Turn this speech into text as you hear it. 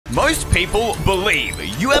Most people believe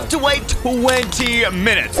you have to wait 20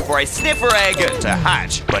 minutes for a sniffer egg to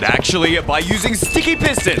hatch. But actually, by using sticky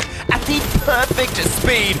piston at the perfect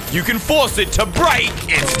speed, you can force it to break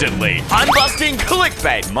instantly. I'm busting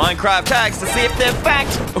clickbait Minecraft tags to see if they're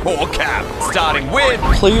fact or cap. Starting with...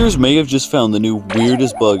 Players may have just found the new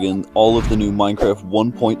weirdest bug in all of the new Minecraft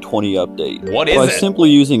 1.20 update. What is By it? simply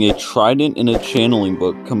using a trident and a channeling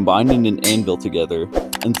book, combining an anvil together,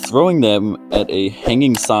 and throwing them at a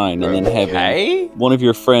hanging sign, and then having one of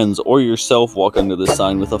your friends or yourself walk under the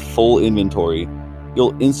sign with a full inventory,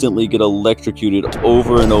 you'll instantly get electrocuted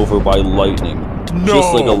over and over by lightning.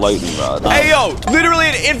 Just like a lightning rod. Hey yo, literally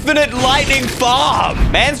an infinite lightning farm!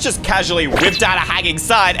 Man's just casually whipped out a hanging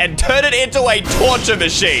sign and turned it into a torture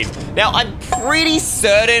machine. Now, I'm pretty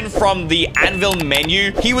certain from the anvil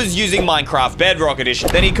menu, he was using Minecraft Bedrock Edition.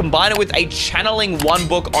 Then he combined it with a channeling one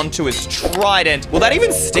book onto his trident. Will that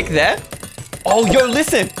even stick there? Oh, yo,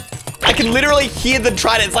 listen. I can literally hear the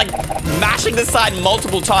trident. It's like mashing the side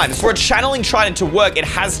multiple times. For a channeling trident to work, it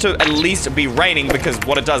has to at least be raining, because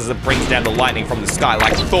what it does is it brings down the lightning from the sky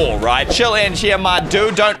like Thor, right? Chill in here, my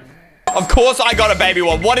dude. Don't... Of course I got a baby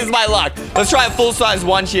one. What is my luck? Let's try a full-size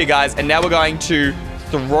one here, guys. And now we're going to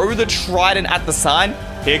throw the trident at the sign.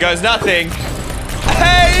 Here goes nothing.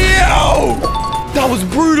 Hey, yo! That was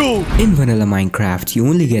brutal! In vanilla Minecraft, you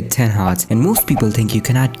only get 10 hearts, and most people think you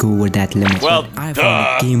cannot go over that limit. Well, I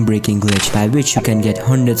found a game-breaking glitch by which you can get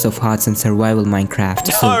hundreds of hearts in survival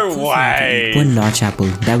Minecraft. No way! One notch apple,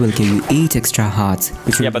 that will give you 8 extra hearts,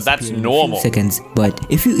 which will but that's disappear in normal. a few seconds. But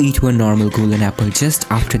if you eat one normal golden apple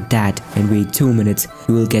just after that and wait 2 minutes,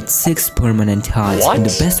 you will get 6 permanent hearts. What? And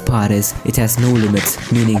the best part is, it has no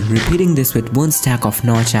limits, meaning repeating this with one stack of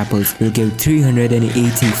notch apples will give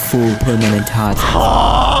 384 permanent hearts.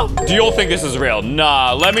 Do you all think this is real?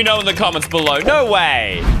 Nah, let me know in the comments below. No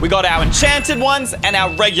way. We got our enchanted ones and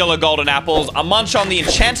our regular golden apples. I munch on the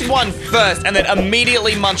enchanted one first and then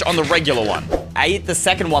immediately munch on the regular one. I ate the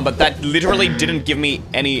second one, but that literally didn't give me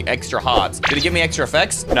any extra hearts. Did it give me extra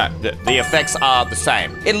effects? No, the effects are the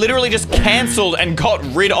same. It literally just canceled and got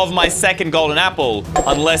rid of my second golden apple,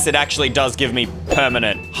 unless it actually does give me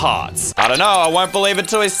permanent hearts. I don't know, I won't believe it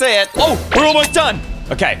till I see it. Oh, we're almost done.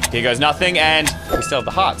 Okay, here goes nothing, and we still have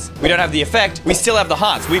the hearts. We don't have the effect, we still have the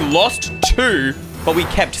hearts. We lost 2, but we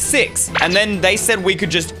kept 6. And then they said we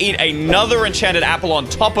could just eat another enchanted apple on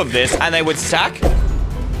top of this, and they would stack.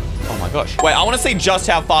 Oh my gosh. Wait, I want to see just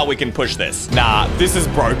how far we can push this. Nah, this is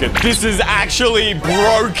broken. This is actually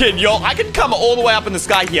broken, y'all. I could come all the way up in the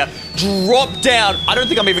sky here, drop down. I don't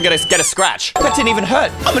think I'm even gonna get a scratch. That didn't even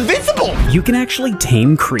hurt. I'm invincible. You can actually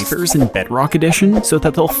tame creepers in Bedrock Edition so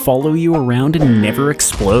that they'll follow you around and never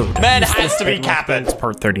explode. Man, it has to be capping. It's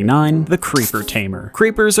part 39, the Creeper Tamer.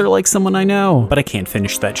 Creepers are like someone I know, but I can't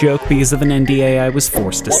finish that joke because of an NDA I was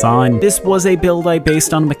forced to sign. This was a build I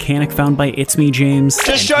based on a mechanic found by It's Me James.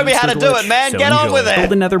 Just show me how to do it, man. Get on with it.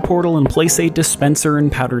 Build a nether portal and place a dispenser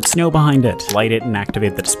and powdered snow behind it. Light it and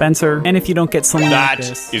activate the dispenser. And if you don't get something like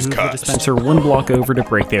this, move the dispenser one block over to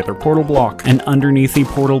break the other portal block. And underneath the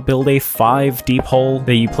portal, build a 5 deep hole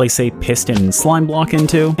that you place a piston and slime block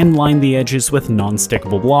into, and line the edges with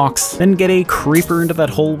non-stickable blocks. Then get a creeper into that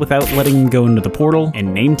hole without letting him go into the portal,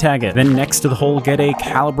 and name tag it. Then next to the hole, get a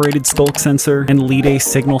calibrated skulk sensor and lead a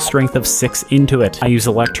signal strength of 6 into it. I use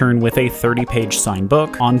a lectern with a 30-page sign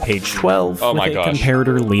book on page 12 with a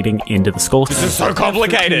comparator leading into the skull. This is so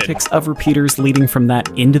complicated. 13 ticks of repeaters leading from that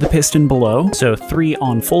into the piston below. So 3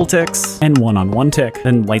 on full ticks and 1 on 1 tick.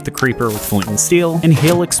 Then light the creeper with flint and steel, and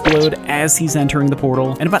he'll explode as he's entering the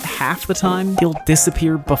portal. And about half the time, he'll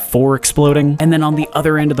disappear before exploding. And then on the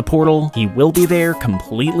other end of the portal, he will be there,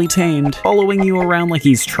 completely tamed, following you around like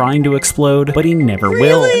he's trying to explode, but he never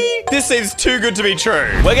will. This seems too good to be true.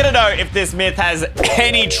 We're gonna know if this myth has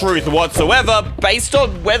any truth whatsoever based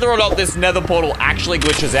on whether or not this nether portal actually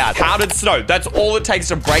glitches out. Powdered snow, that's all it takes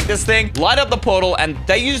to break this thing. Light up the portal, and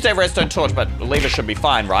they used a redstone torch, but the lever should be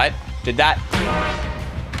fine, right? Did that?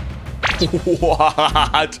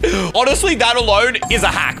 What? Honestly, that alone is a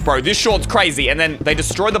hack, bro. This short's crazy. And then they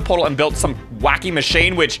destroyed the portal and built some wacky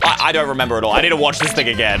machine, which I don't remember at all. I need to watch this thing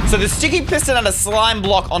again. So the sticky piston and a slime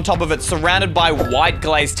block on top of it, surrounded by white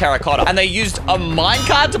glazed terracotta. And they used a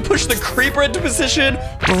minecart to push the creeper into position.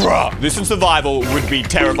 Bruh, this in survival would be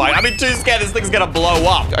terrifying. I'd be too scared this thing's gonna blow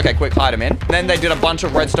up. Okay, quick, hide him in. And then they did a bunch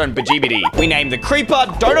of redstone bajibidi. We named the creeper.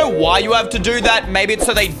 Don't know why you have to do that. Maybe it's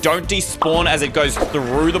so they don't despawn as it goes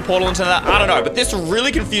through the portal into that. I don't know, but this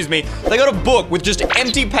really confused me. They got a book with just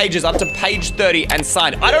empty pages up to page 30 and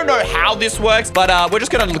signed. I don't know how this works. works, but we're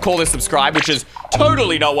just gonna call this subscribe, which is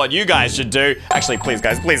totally not what you guys should do. Actually, please,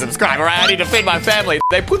 guys, please subscribe, all right? I need to feed my family.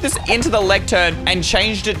 They put this into the lectern and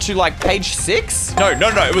changed it to, like, page 6? No,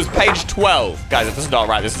 it was page 12. Guys, if this is not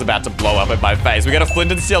right, this is about to blow up in my face. We got a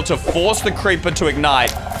flint and steel to force the creeper to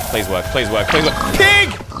ignite. Please work, please work, please work. Pig!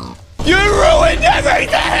 You ruined everything!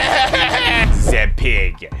 The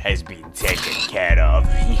pig has been taken care of.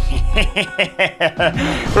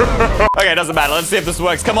 Okay, doesn't matter. Let's see if this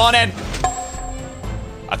works. Come on in.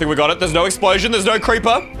 I think we got it. There's no explosion. There's no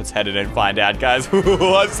creeper. Let's head in and find out, guys. I'm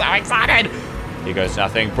so excited. Here goes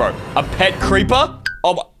nothing. Bro, a pet creeper?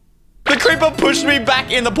 Oh my. The creeper pushed me back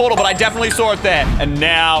in the portal, but I definitely saw it there. And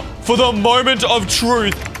now, for the moment of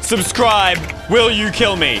truth, subscribe. Will you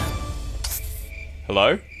kill me?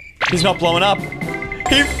 Hello? He's not blowing up.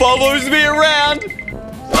 He follows me around,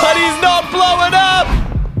 but he's not blowing up.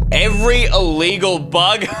 Every illegal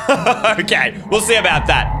bug? Okay, we'll see about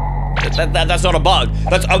that. That's not a bug.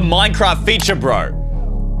 That's a Minecraft feature, bro.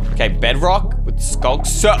 Okay, bedrock with skull.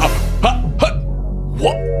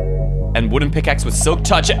 What? And wooden pickaxe with silk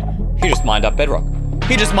touch. He just mined up bedrock.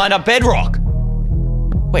 He just mined up bedrock.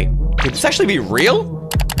 Wait, could this actually be real?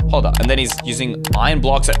 Hold up. And then he's using iron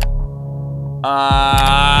blocks.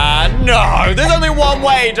 No. There's only one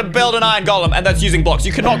way to build an iron golem, and that's using blocks.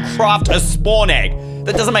 You cannot craft a spawn egg.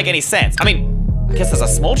 That doesn't make any sense. I mean, I guess there's a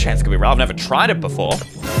small chance it could be real. I've never tried it before.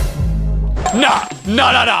 No.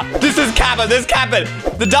 This is capping.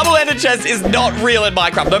 The double ender chest is not real in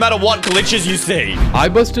Minecraft, no matter what glitches you see. I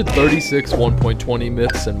busted 36 1.20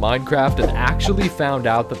 myths in Minecraft and actually found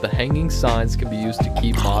out that the hanging signs can be used to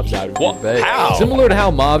keep mobs out of your base. How? Similar to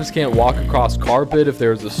how mobs can't walk across carpet if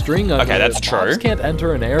there's a string under it. Okay, that's true. Mobs can't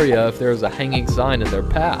enter an area if there's a hanging sign in their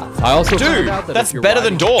path. I also found out that that's if you're better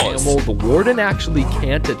than doors. Animal, the warden actually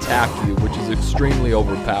can't attack you, which is extremely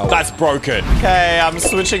overpowered. That's broken. Okay, I'm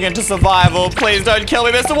switching into survival. Please don't kill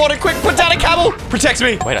me, Mr. Warden. Quick, put down a camel. Protect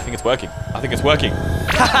me. Wait, I think it's working.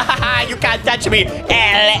 You can't touch me,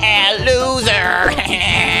 LL loser.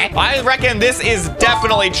 I reckon this is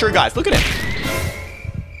definitely true, guys. Look at it.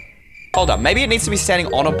 Hold up, maybe it needs to be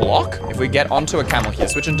standing on a block. If we get onto a camel here,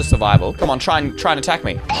 switch into survival. Come on, try and attack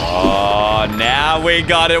me. Oh, now we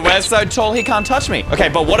got it. We're so tall, he can't touch me. Okay,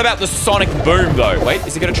 but what about the sonic boom, though? Wait,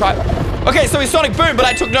 is he gonna try? Okay, so he's sonic boom, but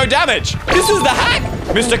I took no damage. This is the hack.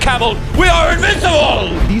 Mr. Camel, we are invincible!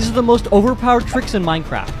 These are the most overpowered tricks in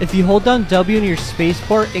Minecraft. If you hold down W in your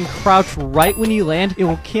spacebar and crouch right when you land, it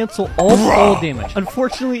will cancel all fall damage.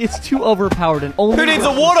 Unfortunately, it's too overpowered and only— Who needs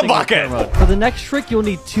a water bucket? For the next trick, you'll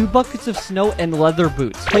need 2 buckets of snow and leather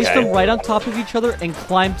boots. Place them right on top of each other and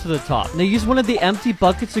climb to the top. Now use one of the empty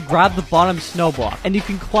buckets to grab the bottom snow block, and you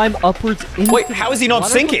can climb upwards into— Wait, how is he not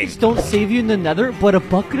sinking? Don't save you in the nether, but a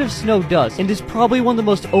bucket of snow does, and is probably one of the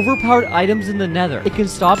most overpowered items in the nether. It can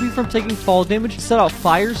stop you from taking fall damage, set out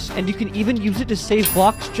fires, and you can even use it to save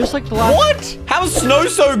blocks just like the last— What? How is snow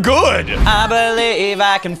so good? I believe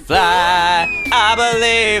I can fly. I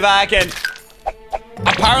believe I can—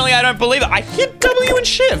 Apparently, I don't believe it. I hit W and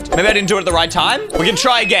shift. Maybe I didn't do it at the right time. We can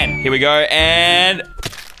try again. Here we go, and—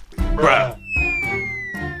 Bruh.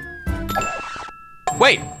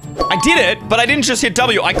 Wait, I did it, but I didn't just hit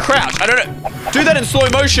W. I crouched. I don't know. Do that in slow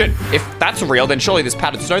motion. If that's real, then surely this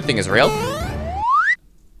padded snow thing is real.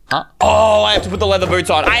 Huh? Oh, I have to put the leather boots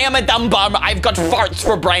on. I am a dumb bum. I've got farts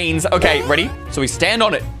for brains. Okay, ready? So we stand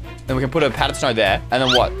on it. Then we can put a padded snow there. And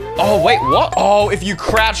then what? Oh, wait, what? Oh, if you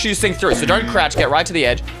crouch, you sink through. So don't crouch. Get right to the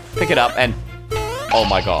edge. Pick it up and— Oh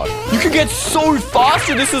my god. You can get so fast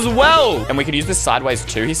with this as well. And we can use this sideways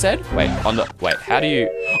too, he said. Wait, how do you—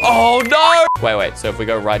 Oh no! Wait. So if we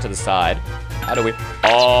go right to the side, how do we—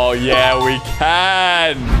 Oh yeah, we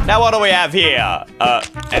can. Now what do we have here?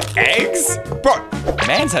 Eggs? Bro,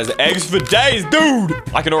 Mans has eggs for days, dude.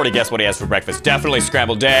 I can already guess what he has for breakfast. Definitely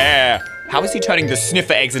scrambled egg. How is he turning the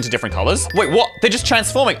sniffer eggs into different colors? Wait, what? They're just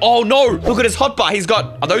transforming. Oh no, look at his hotbar. He's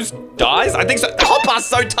got— Are those dyes? I think so. The hotbar's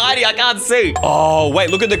so tiny, I can't see. Oh, wait,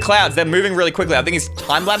 look at the clouds. They're moving really quickly. I think he's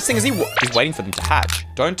time-lapsing. He's waiting for them to hatch.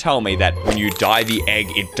 Don't tell me that when you dye the egg,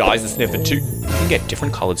 it dyes the sniffer too. You can get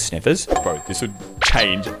different colored sniffers. Bro, this would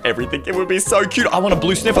change everything. It would be so cute. I want a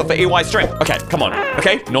blue sniffer for Eystreem. Okay, come on.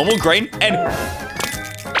 Okay, normal, green, and—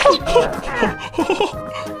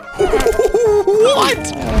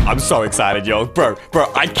 What? I'm so excited, yo. Bro,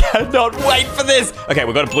 I cannot wait for this. Okay,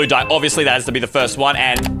 we've got a blue dye. Obviously, that has to be the first one,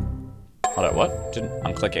 and— Hold on, what?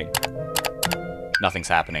 I'm clicking. Nothing's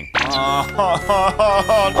happening. Oh,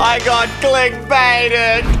 I got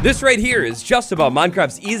clickbaited. This right here is just about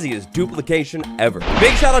Minecraft's easiest duplication ever.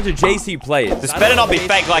 Big shout out to JC Plays. This better not be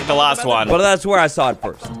fake like the last one. But that's where I saw it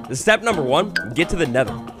first. Step number 1, get to the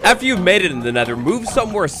nether. After you've made it in the nether, move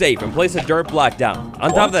somewhere safe and place a dirt block down.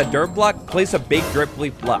 On top of that dirt block, place a big drip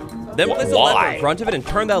leaf block. Then place a lever in front of it and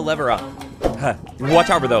turn that lever on.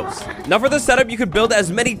 Watch out for those. Now for this setup, you can build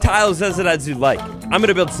as many tiles as you like. I'm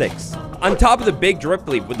gonna build 6. On top of the big drip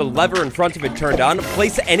leaf with the lever in front of it turned on,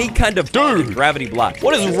 place any kind of gravity block.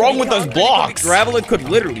 What is wrong with those blocks? Gravel, it could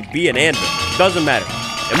literally be an anvil. Doesn't matter.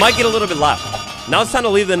 It might get a little bit loud. Now it's time to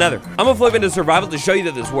leave the nether. I'm gonna flip into survival to show you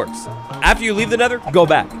that this works. After you leave the nether, go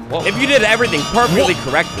back. If you did everything perfectly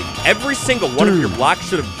correctly, every single one of your blocks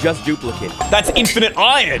should have just duplicated. That's infinite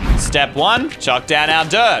iron. Step 1, chuck down our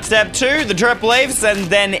dirt. Step 2, the drip leaves, and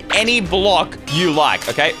then any block you like,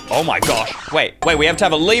 okay? Oh my gosh. Wait, we have to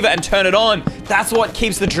have a lever and turn it on. That's what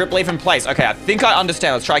keeps the drip leaf in place. Okay, I think I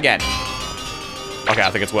understand. Let's try again. Okay,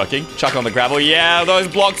 I think it's working. Chuck on the gravel. Yeah, those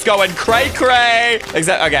blocks going cray-cray.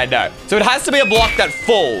 Okay, no. So it has to be a block that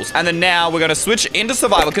falls. And then now we're going to switch into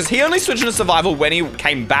survival because he only switched into survival when he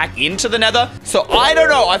came back into the nether. So I don't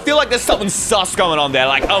know. I feel like there's something sus going on there.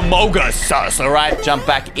 Like Amoga sus, all right? Jump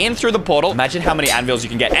back in through the portal. Imagine how many anvils you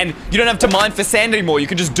can get. And you don't have to mine for sand anymore. You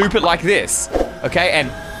can just dupe it like this. Okay,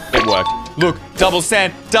 and it worked. Look, double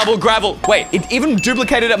sand, double gravel. Wait, it even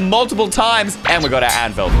duplicated it multiple times, and we got our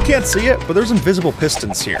anvil. You can't see it, but there's invisible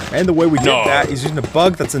pistons here. And the way we did that is using a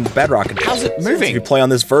bug that's in the Bedrock Edition. How's it moving? If you play on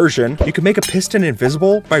this version, you can make a piston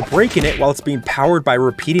invisible by breaking it while it's being powered by a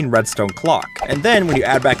repeating redstone clock. And then when you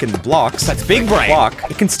add back in the blocks, that's big brain.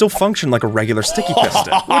 It can still function like a regular sticky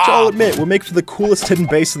piston, which I'll admit will make for the coolest hidden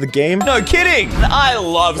base of the game. No kidding. I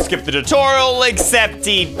love Skip the Tutorial, except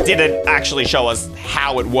he didn't actually show us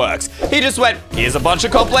how it works. He just went, here's a bunch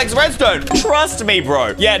of complex redstone. Trust me,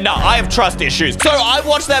 bro. Yeah, no, I have trust issues. So I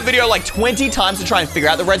watched that video like 20 times to try and figure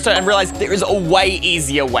out the redstone and realized there is a way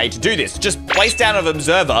easier way to do this. Just place down an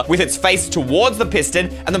observer with its face towards the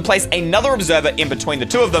piston and then place another observer in between the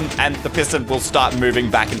two of them and the piston will start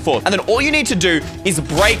moving back and forth. And then all you need to do is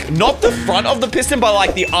break not the front of the piston, but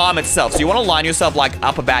like the arm itself. So you want to line yourself like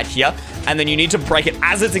up about here and then you need to break it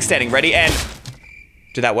as it's extending. Ready? And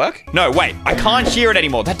did that work? No, wait. I can't hear it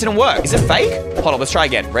anymore. That didn't work. Is it fake? Hold on, let's try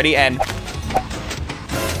again. Ready, and I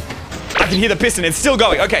can hear the piston. It's still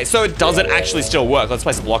going. Okay, so it doesn't actually still work. Let's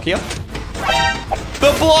place a block here.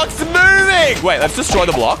 The block's moving! Wait, let's destroy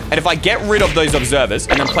the block. And if I get rid of those observers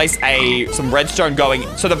and then place some redstone going,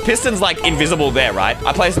 so the piston's like invisible there, right?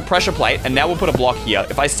 I place a pressure plate, and now we'll put a block here.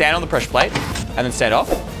 If I stand on the pressure plate and then stand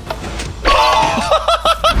off.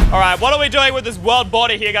 All right, what are we doing with this world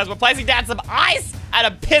border here, guys? We're placing down some ice and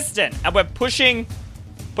a piston, and we're pushing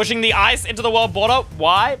the ice into the world border.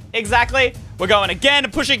 Why exactly? We're going again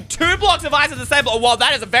and pushing 2 blocks of ice at the same block. Well,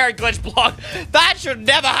 that is a very glitched block. That should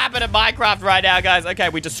never happen in Minecraft right now, guys. Okay,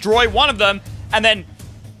 we destroy one of them, and then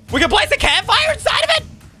we can place a campfire inside of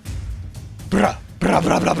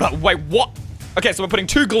it. Wait, what? Okay, so we're putting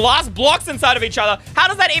 2 glass blocks inside of each other. How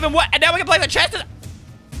does that even work? And now we can place a chest.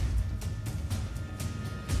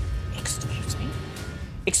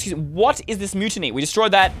 Excuse me, what is this mutiny? We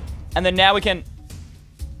destroyed that, and then now we can...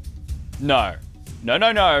 No. Now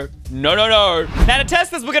to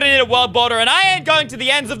test this, we're gonna need a world border, and I ain't going to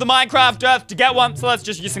the ends of the Minecraft Earth to get one, so let's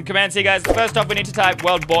just use some commands here, guys. First off, we need to type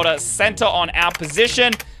world border center on our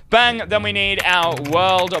position. Bang, then we need our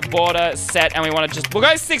world border set, and we want to we'll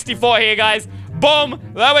go 64 here, guys. Boom,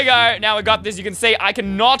 there we go. Now we got this. You can see I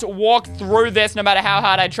cannot walk through this no matter how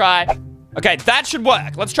hard I try. Okay, that should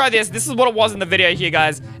work. Let's try this. This is what it was in the video here,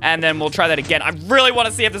 guys. And then we'll try that again. I really want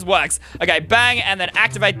to see if this works. Okay, bang, and then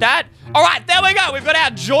activate that. All right, there we go. We've got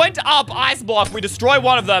our joint up ice block. We destroy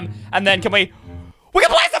one of them, and then we can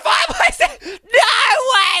place a fireplace. No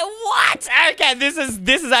way, what? Okay, this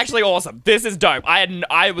is actually awesome. This is dope.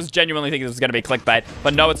 I was genuinely thinking this was gonna be clickbait,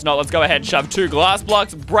 but no, it's not. Let's go ahead, shove 2 glass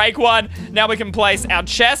blocks, break one. Now we can place our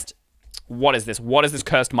chest. What is this? What is this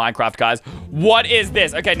cursed Minecraft, guys? What is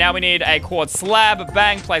this? Okay, now we need a quartz slab.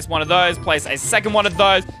 Bang, place one of those. Place a second one of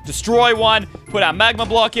those. Destroy one. Put our magma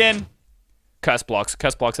block in. Curse blocks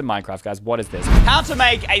in Minecraft, guys. What is this? How to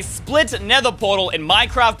make a split nether portal in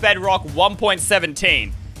Minecraft Bedrock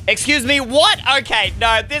 1.17. Excuse me, what? Okay,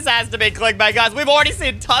 no, this has to be clickbait, guys. We've already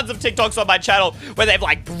seen tons of TikToks on my channel where they've,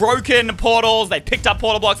 like, broken portals, they picked up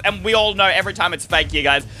portal blocks, and we all know every time it's fake here,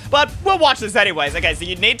 guys. But we'll watch this anyways. Okay, so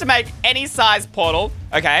you need to make any size portal,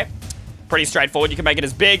 okay? Pretty straightforward. You can make it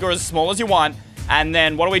as big or as small as you want. And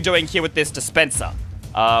then what are we doing here with this dispenser?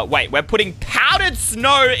 Wait, we're putting powdered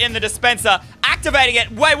snow in the dispenser, activating it.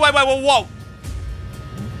 Wait, whoa.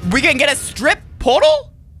 We can get a strip portal?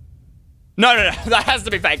 No, that has to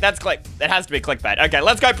be fake. That has to be clickbait. Okay,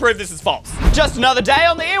 let's go prove this is false. Just another day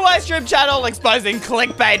on the Eystreem channel exposing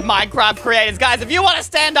clickbait Minecraft creators. Guys, if you want to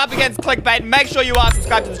stand up against clickbait, make sure you are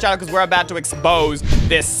subscribed to the channel because we're about to expose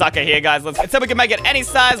this sucker here, guys. Let's see if we can make it any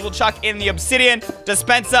size. We'll chuck in the obsidian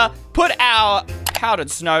dispenser, put our powdered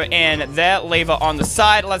snow in there, lever on the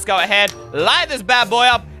side. Let's go ahead, light this bad boy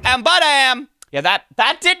up, and badam! Yeah,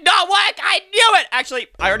 that did not work. I knew it. Actually,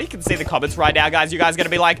 I already can see the comments right now, guys. You guys are going to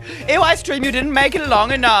be like, ew, Eystreem, you didn't make it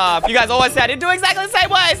long enough. You guys always say I didn't do exactly the same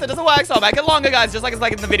way, so it doesn't work, so I'll make it longer, guys, just like it's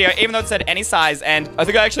like in the video, even though it said any size. And I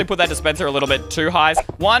think I actually put that dispenser a little bit too high.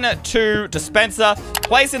 1, 2, dispenser.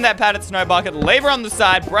 Place in that powdered snow bucket, lever on the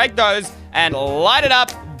side, break those, and light it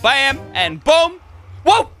up. Bam, and boom.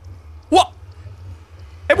 Whoa. What?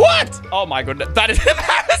 It worked! Oh my goodness, that is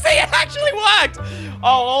embarrassing, it actually worked! Oh,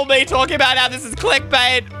 all me talking about how this is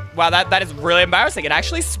clickbait. Wow, that is really embarrassing. It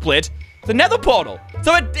actually split the nether portal.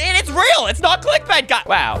 So it's real, it's not clickbait, guys.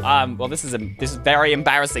 Wow, well, this is very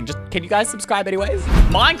embarrassing. Just, can you guys subscribe anyways?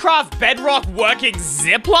 Minecraft Bedrock working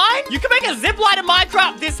zipline? You can make a zipline in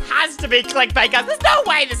Minecraft? This has to be clickbait, guys. There's no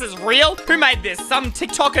way this is real. Who made this? Some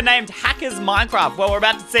TikToker named Hackers Minecraft. Well, we're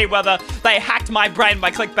about to see whether they hacked my brain by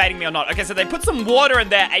clickbaiting me or not. Okay, so they put some water in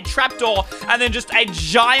there, a trapdoor, and then just a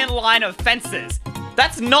giant line of fences.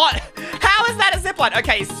 That's not, how is that a zipline?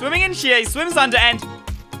 Okay, he's swimming in here, he swims under, and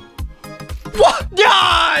what? No,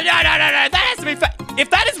 that has to be fake. If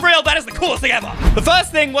that is real, that is the coolest thing ever. The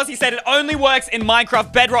first thing was he said it only works in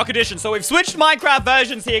Minecraft Bedrock Edition. So we've switched Minecraft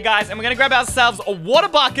versions here, guys, and we're gonna grab ourselves a water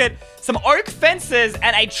bucket, some oak fences,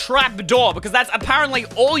 and a trap door, because that's apparently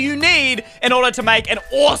all you need in order to make an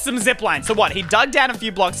awesome zipline. So what? He dug down a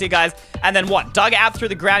few blocks here, guys, and then what? Dug out through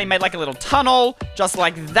the ground. He made like a little tunnel, just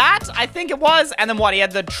like that, I think it was. And then what? He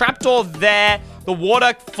had the trapdoor there. The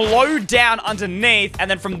water flowed down underneath, and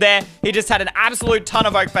then from there, he just had an absolute ton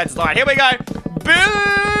of oak fences. All right, here we go.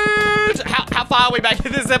 Boot! How far are we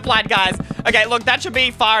making this zipline, guys? Okay, look, that should be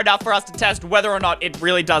far enough for us to test whether or not it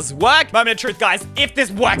really does work. Moment of truth, guys. If this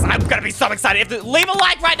works, I'm gonna be so excited. Leave a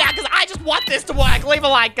like right now, because I just want this to work. Leave a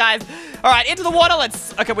like, guys. All right, into the water.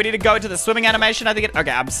 Okay, we need to go into the swimming animation. I think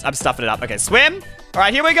okay, I'm stuffing it up. Okay, swim. All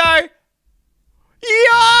right, here we go. Yeah!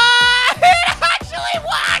 It actually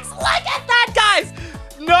works! Look at that, guys!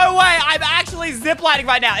 No way, I'm actually ziplining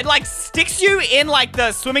right now. It like sticks you in like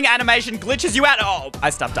the swimming animation, glitches you out. Oh,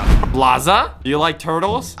 I stuffed up. Blaza, do you like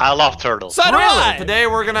turtles? I love turtles. So do I. Today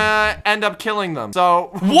we're gonna end up killing them.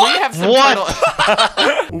 So what? We have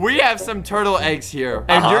some we have some turtle eggs here.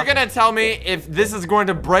 And you're gonna tell me if this is going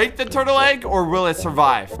to break the turtle egg or will it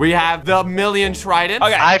survive? We have the million trident.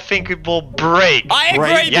 Okay. I think it will break. I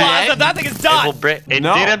agree, Blaza. That thing is done. It will break. It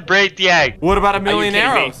didn't break the egg. What about a million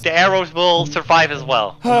arrows? The arrows will survive as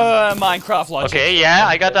well. Minecraft logic. Okay, yeah,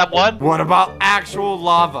 I got that one. What about actual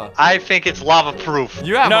lava? I think it's lava proof.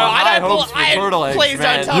 You have high hopes for turtle eggs, please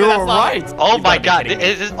man. don't tell me You're that's right. Oh my god,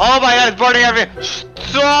 oh my god, it's burning everything.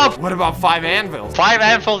 Stop! What about 5 anvils? 5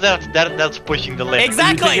 anvils, that's pushing the limit.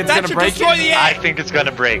 Exactly, that should destroy the egg. I think it's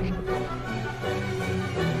gonna break.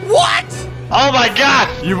 What? Oh my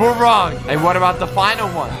god! You were wrong. And what about the final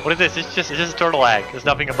one? What is this? It's just a turtle egg. There's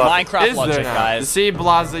nothing above Minecraft logic, guys. See,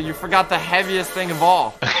 Blaza, you forgot the heaviest thing of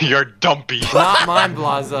all. You're dumpy. Not mine,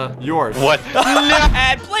 Blaza. Yours. What?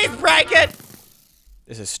 And please break it.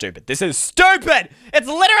 This is stupid. This is stupid. It's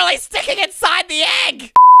literally sticking inside the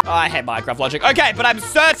egg. Oh, I hate Minecraft logic. Okay, but I'm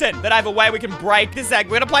certain that I have a way we can break this egg.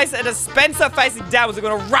 We're gonna place a dispenser facing downwards. We're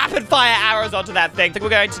gonna rapid fire arrows onto that thing. I think we're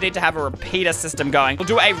going to need to have a repeater system going. We'll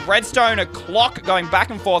do a redstone clock going back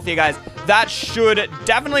and forth here, guys. That should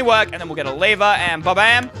definitely work. And then we'll get a lever and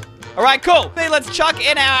ba-bam. All right, cool. Okay, let's chuck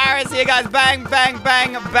in our arrows here, guys. Bang, bang,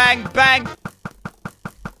 bang, bang, bang.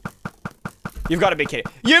 You've got to be kidding.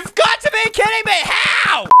 You've got to be kidding me.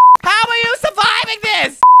 How? How are you surviving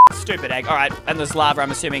this? Stupid egg. All right, and there's lava.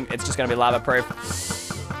 I'm assuming it's just gonna be lava proof.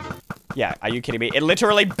 Yeah, are you kidding me? It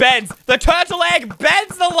literally bends. The turtle egg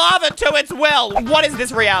bends the lava to its will. What is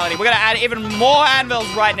this reality? We're gonna add even more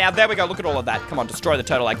anvils right now. There we go. Look at all of that. Come on, destroy the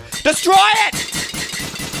turtle egg. Destroy it!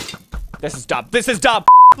 This is dumb. This is dumb.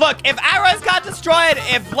 Look, if arrows can't destroy it,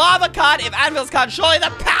 if lava can't, if anvils can't, surely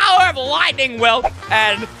the power of lightning will.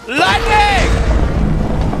 And lightning!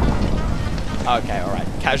 Okay, all right.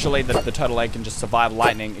 Casually, the turtle egg can just survive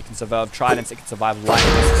lightning. It can survive tridents. It can survive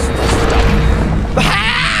lightning. This is dumb.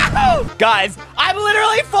 Ow! Guys, I'm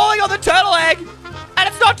literally falling on the turtle egg, and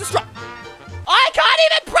it's not destroyed. I can't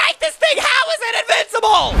even break this thing. How is it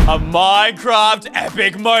invincible? A Minecraft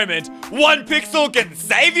epic moment. 1 pixel can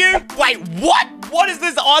save you? Wait, what? What is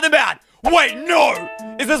this on about? Wait, no.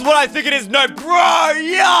 Is this what I think it is? No, bro,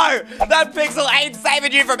 yo! That pixel ain't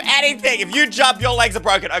saving you from anything. If you jump, your legs are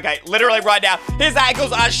broken. Okay, literally right now, his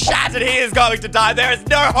ankles are shattered. He is going to die. There is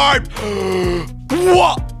no hope.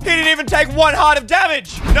 What? He didn't even take 1 heart of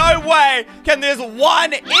damage. No way can this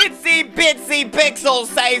one itsy bitsy pixel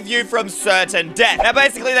save you from certain death. Now,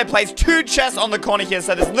 basically, they place 2 chests on the corner here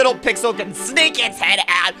so this little pixel can sneak its head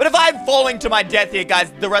out. But if I'm falling to my death here,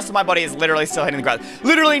 guys, the rest of my body is literally still hitting the ground.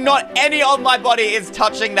 Literally not any of my body is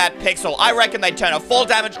touching that pixel. I reckon they turn off fall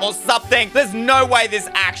damage or something. There's no way this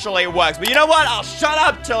actually works. But you know what? I'll shut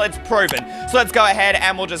up till it's proven. So let's go ahead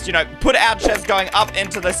and we'll just, you know, put our chest going up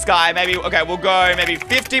into the sky. Maybe, okay, we'll go maybe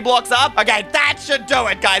 50 blocks up. Okay, that should do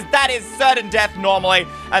it, guys. That is certain death normally.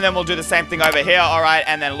 And then we'll do the same thing over here. All right,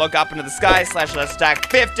 and then look up into the sky, slash let's stack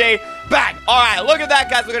 50. Bang! All right, look at that,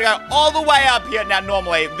 guys. We're gonna go all the way up here. Now,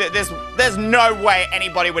 normally, there's no way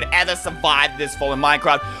anybody would ever survive this fall in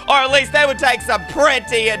Minecraft. Or at least they would take some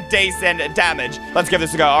pretty decent damage. Let's give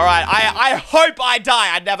this a go. All right, I hope I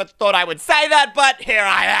die. I never thought I would say that, but here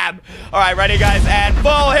I am. All right, ready, guys, and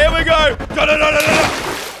fall. Here we go.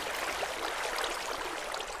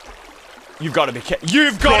 You've got to be kidding.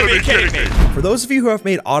 You've got to be kidding me. For those of you who have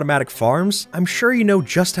made automatic farms, I'm sure you know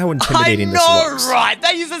just how intimidating this looks. Right?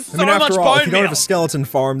 That uses so much after all, bone if you don't meal. have a skeleton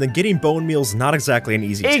farm, then getting bone meal is not exactly an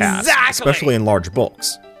easy task, especially in large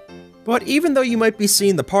bulks. But even though you might be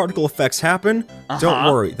seeing the particle effects happen,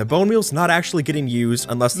 don't worry, the bone meal's not actually getting used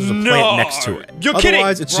unless there's a plant next to it. You're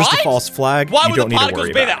Otherwise, kidding, it's just a false flag. Why you would don't the need to particles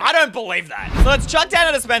worry be about there? I don't believe that. So let's chuck down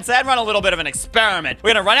a dispenser and run a little bit of an experiment.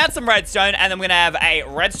 We're gonna run out some redstone, and then we're gonna have a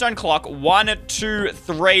redstone clock. 1, 2,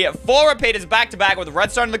 3, 4 repeaters back to back with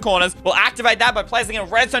redstone in the corners. We'll activate that by placing a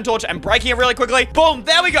redstone torch and breaking it really quickly. Boom,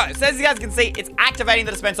 there we go. So as you guys can see, it's activating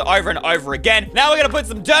the dispenser over and over again. Now we're gonna put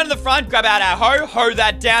some dirt in the front, grab out our hoe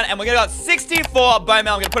that down, and we're gonna got 64 bone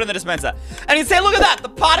meal. I'm gonna put it in the dispenser. And you can see, look at that. The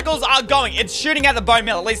particles are going. It's shooting at the bone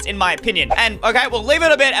meal, at least in my opinion. And okay, we'll leave it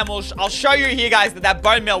a bit, and I'll show you here, guys, that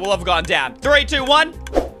bone meal will have gone down. 3, 2, 1.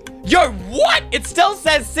 Yo, what? It still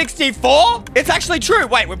says 64? It's actually true.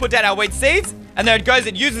 Wait, we put down our wheat seeds, and there it goes.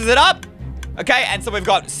 It uses it up. Okay, and so we've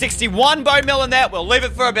got 61 bone meal in there. We'll leave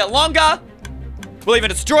it for a bit longer. We'll even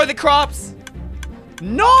destroy the crops.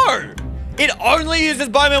 No! It only uses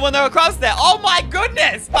bone meal when they're across there. Oh my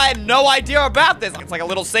goodness! I had no idea about this. It's like a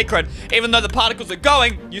little secret. Even though the particles are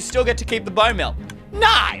going, you still get to keep the bone meal.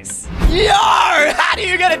 Nice! Yo! How do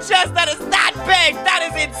you get a chest that is that big? That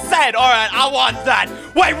is insane! Alright, I want that.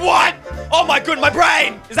 Wait, what? Oh my god, my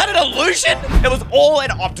brain! Is that an illusion? It was all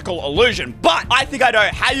an optical illusion, but I think I know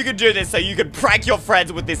how you could do this so you could prank your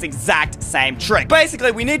friends with this exact same trick.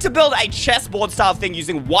 Basically, we need to build a chessboard style thing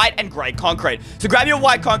using white and gray concrete. So grab your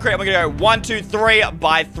white concrete and we're gonna go 1, 2, 3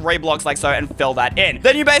 by 3 blocks like so and fill that in.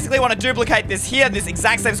 Then you basically want to duplicate this here, this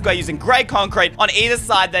exact same square using gray concrete on either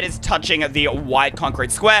side that is touching the white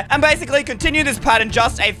concrete square, and basically continue this pattern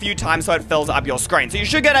just a few times so it fills up your screen. So you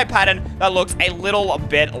should get a pattern that looks a little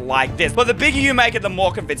bit like this. But the bigger you make it, the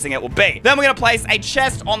more convincing it will be. Then we're going to place a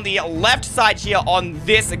chest on the left side here on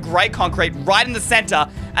this gray concrete right in the center,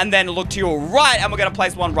 and then look to your right, and we're going to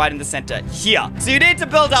place one right in the center here. So you need to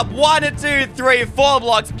build up 1, 2, 3, 4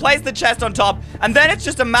 blocks, place the chest on top, and then it's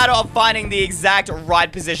just a matter of finding the exact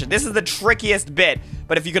right position. This is the trickiest bit,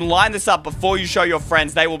 but if you can line this up before you show your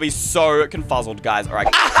friends, they will be so confuzzled, guys. All right.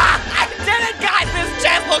 I did it, guys! This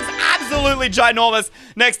chest looks absolutely ginormous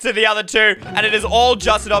next to the other two, and it is all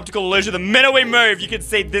just an optical illusion. The minute we move, you can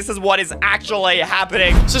see this is what is actually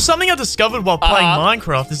happening. So something I discovered while playing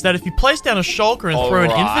Minecraft is that if you place down a shulker and throw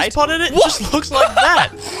an infest pot in it, it just looks like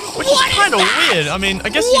that. Which is kind of weird. I mean, I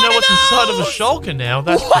guess you know what's inside of a shulker now.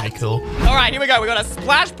 That's pretty cool. All right, here we go. We got a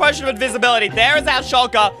splash potion of invisibility. There is our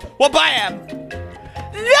shulker. What bam?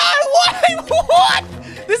 No, wait, what?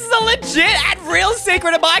 This is a legit and real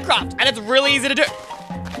secret of Minecraft, and it's really easy to do.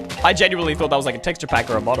 I genuinely thought that was like a texture pack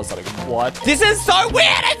or a mod or something. What? This is so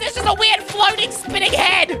weird. This is a weird floating, spinning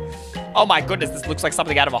head. Oh my goodness, this looks like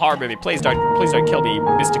something out of a horror movie. Please don't kill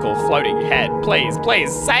the mystical floating head. Please,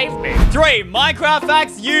 please save me. 3 Minecraft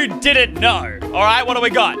facts you didn't know. All right, what do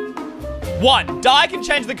we got? 1, dye can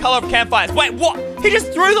change the color of campfires. Wait, what? He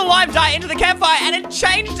just threw the lime dye into the campfire and it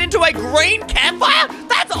changed into a green campfire?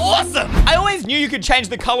 That's awesome! I always knew you could change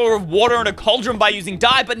the color of water in a cauldron by using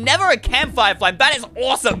dye, but never a campfire flame. That is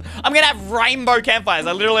awesome! I'm gonna have rainbow campfires.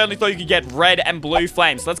 I literally only thought you could get red and blue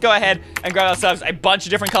flames. So let's go ahead and grab ourselves a bunch of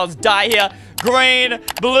different colors dye here. Green,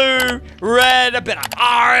 blue, red, a bit of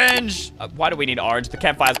orange. Why do we need orange? The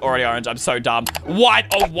campfire's already orange. I'm so dumb. White.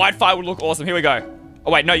 Oh, white fire would look awesome. Here we go.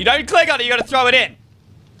 Oh, wait, no, you don't click on it. You gotta throw it in.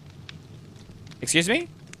 Excuse me?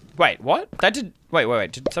 Wait, what? That did...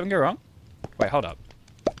 Wait. Did something go wrong? Wait, hold up.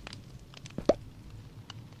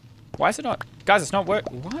 Why is it not? Guys, it's not work.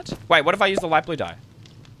 What? Wait, what if I use the light blue dye?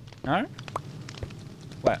 No?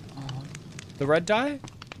 Wait. The red dye?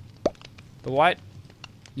 The white?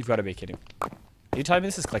 You've got to be kidding. Are you telling me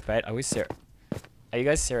this is clickbait? Are we serious? Are you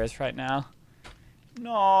guys serious right now?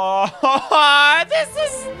 No. This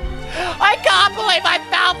is... I can't believe I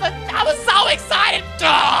found that. I was so excited.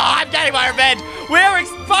 Oh, I'm getting my revenge. We're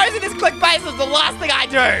exposing this clickbait. This is the last thing I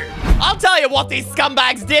do. I'll tell you what these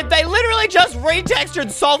scumbags did. They literally just retextured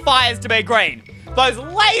Soulfires to be green. Those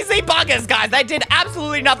lazy buggers, guys. They did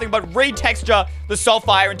absolutely nothing but retexture the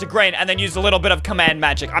Soulfire into green and then use a little bit of command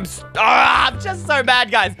magic. I'm just so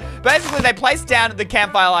bad, guys. Basically, they placed down the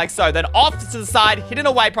campfire like so. Then off to the side, hidden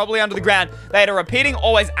away, probably under the ground, they had a repeating,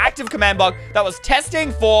 always active command block that was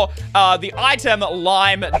testing for the item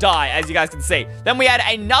lime dye, as you guys can see. Then we had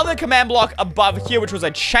another command block above here, which was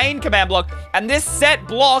a chain command block. And this set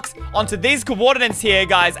blocks onto these coordinates here,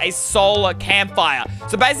 guys, a solar campfire.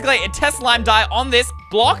 So basically, it tests lime dye on this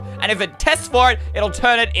block, and if it tests for it, it'll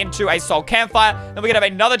turn it into a soul campfire. Then we're gonna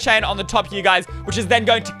have another chain on the top here, guys, which is then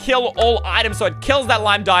going to kill all items, so it kills that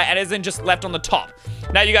lime dye and isn't just left on the top.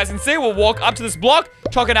 Now you guys can see, we'll walk up to this block,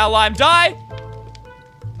 chuck in our lime dye.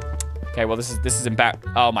 Okay, well, this is embarrassing.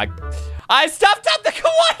 Oh my... I stuffed up the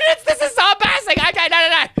coordinates! This is so embarrassing! Okay,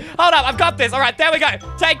 no. Hold up, I've got this. All right, there we go.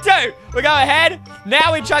 Take two. We go ahead.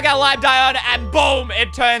 Now we chuck our lime dye on, and boom,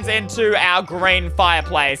 it turns into our green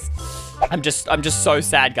fireplace. I'm just so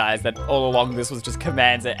sad, guys, that all along this was just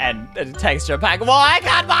commands and a texture pack. Why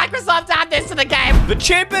can't Microsoft add this to the game? The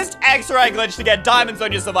cheapest X-ray glitch to get diamonds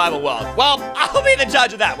on your survival world. Well, I'll be the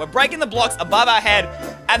judge of that. We're breaking the blocks above our head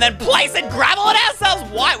and then placing gravel on ourselves.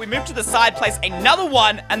 Why? We move to the side, place another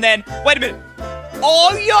one, and then, wait a minute.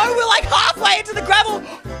 Oh, yo, we're like halfway into the gravel.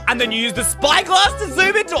 And then you use the spyglass to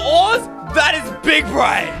zoom into ores. That is big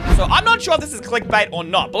brain. So I'm not sure if this is clickbait or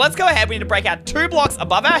not, but let's go ahead. We need to break out 2 blocks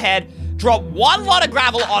above our head, drop 1 lot of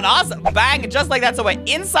gravel on us, bang, just like that, so we're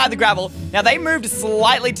inside the gravel. Now, they moved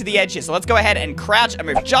slightly to the edge here, so let's go ahead and crouch and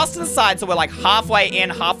move just to the side, so we're like halfway in,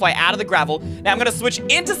 halfway out of the gravel. Now, I'm gonna switch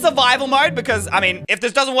into survival mode, because, I mean, if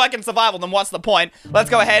this doesn't work in survival, then what's the point? Let's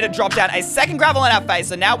go ahead and drop down a second gravel in our face,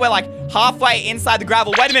 so now we're like halfway inside the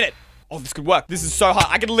gravel. Wait a minute. Oh, this could work. This is so hard.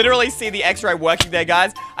 I can literally see the X-ray working there,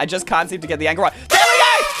 guys. I just can't seem to get the angle right. There we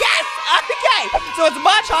go! Yes! Okay! So it's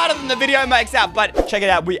much harder than the video makes out, but check it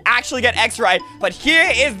out. We actually get X-ray, but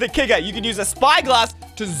here is the kicker. You can use a spyglass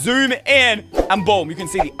to zoom in, and boom, you can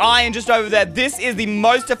see the iron just over there. This is the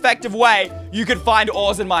most effective way you could find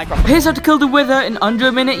ores in Minecraft. Here's how to kill the wither in under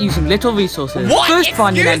a minute using little resources. What? First,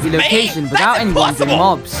 find an empty location without any wandering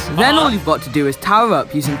mobs. Then all you've got to do is tower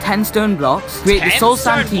up using 10 stone blocks, create the soul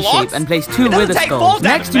sand T-shape, and place 2 wither skulls.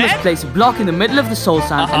 Next, you must place a block in the middle of the soul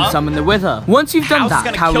sand and summon the wither. Once you've done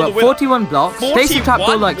that, tower up 41 blocks, place a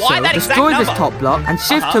trapdoor like so, destroy this top block, and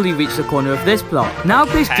shift till you reach the corner of this block. Now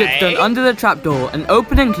place dripstone under the trapdoor and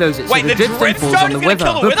open and close it so the dripstone falls on the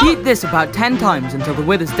wither. Repeat this about 10 times until the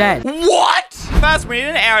wither's dead. What? First, we need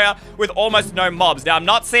an area with almost no mobs. Now, I'm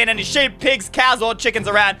not seeing any sheep, pigs, cows, or chickens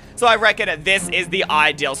around, so I reckon this is the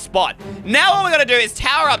ideal spot. Now, what we're gonna do is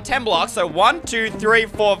tower up 10 blocks. So 1, 2, 3,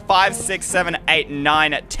 4, 5, 6, 7, 8,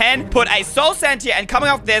 9, 10. Put a soul sand here, and coming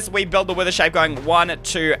off this, we build the wither shape going 1,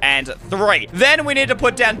 2, and 3. Then we need to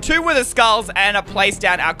put down 2 wither skulls and place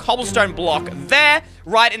down our cobblestone block there,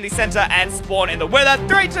 right in the center, and spawn in the wither.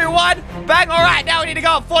 3, 2, 1, bang. All right, now we need to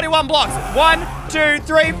go up 41 blocks. 1, 2,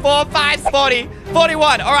 3, 4, 5, 40,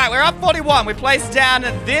 41. All right, we're up 41. We place down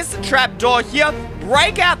this trap door here.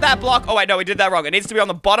 Break out that block. Oh, wait, no, we did that wrong. It needs to be on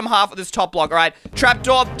the bottom half of this top block. All right, trap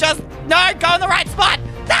door, just, no, go in the right spot.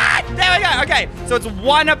 Ah, there we go. Okay, so it's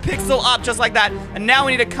 1 pixel up, just like that. And now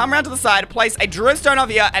we need to come around to the side, place a dripstone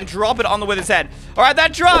over here, and drop it on the wither's head. All right,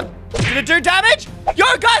 that dropped. Did it do damage? Yo,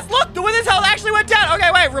 guys, look, the wither's health actually went down. Okay,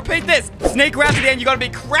 wait, repeat this. Sneak around to the end. You gotta be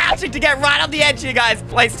crouching to get right on the edge here, guys.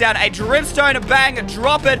 Place down a dripstone, bang,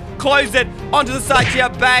 drop it, close it, onto the side here,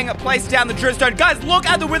 bang, place down the dripstone. Guys, look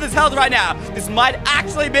at the wither's health right now. This might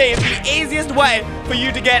actually be the easiest way for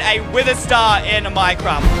you to get a wither star in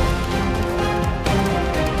Minecraft.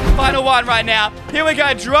 Final one right now. Here we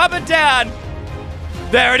go, drop it down.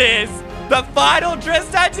 There it is. The final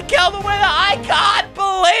dripstone to kill the wither. I can't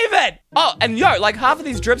believe it. Oh, and yo, like half of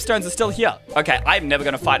these dripstones are still here. Okay, I'm never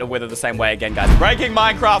gonna fight a wither the same way again, guys. Breaking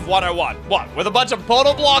Minecraft 101. What, with a bunch of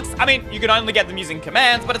portal blocks? I mean, you can only get them using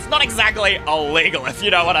commands, but it's not exactly illegal, if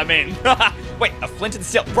you know what I mean. Wait, a flint and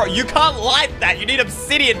steel. Bro, you can't light that. You need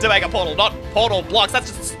obsidian to make a portal, not portal blocks. That's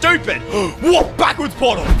just stupid. What? Backwards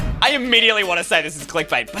portal. I immediately want to say this is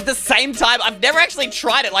clickbait, but at the same time, I've never actually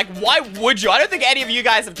tried it. Like, why would you? I don't think any of you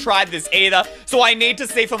guys have tried this either, so I need to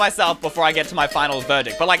see for myself before I get to my final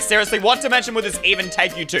verdict. But like, seriously, what dimension would this even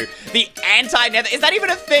take you to? The anti-nether, is that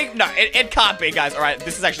even a thing? No, it can't be, guys. All right,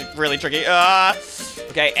 this is actually really tricky.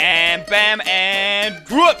 Okay, and bam, and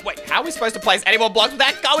whoop. Wait, how are we supposed to place any more blocks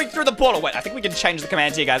without going through the portal? Wait, I think we can change the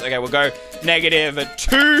commands here, guys. Okay, we'll go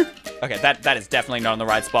 -2. Okay, that is definitely not in the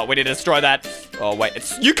right spot. We need to destroy that. Oh, wait,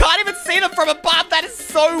 you can't even see them from above. That is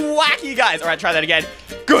so wacky, guys. All right, try that again.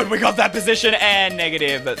 Good, we got that position. And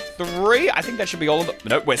 -3. I think that should be all of them.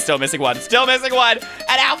 Nope, we're still missing one. Still missing one.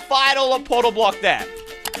 And our final portal block there.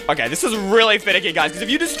 Okay, this is really finicky, guys, because if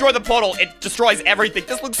you destroy the portal, it destroys everything.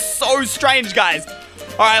 This looks so strange, guys.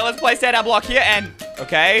 All right, let's place down our block here, and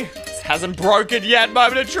okay, this hasn't broken yet.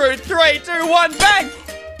 Moment of truth. 3, 2, 1, bang!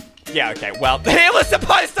 Yeah, okay, well, it was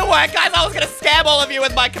supposed to work, guys. I was gonna scam all of you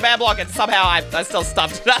with my command block, and somehow I still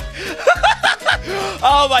stuffed it up.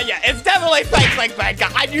 Oh, but yeah, it's definitely fake clickbait.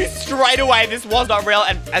 I knew straight away this was not real,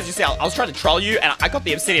 and as you see, I was trying to troll you, and I got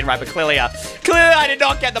the obsidian right, but clearly I did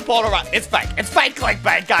not get the portal right. It's fake. It's fake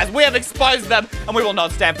clickbait, guys. We have exposed them, and we will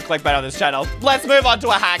not stand for clickbait on this channel. Let's move on to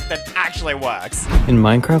a hack that actually works. In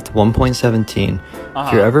Minecraft 1.17,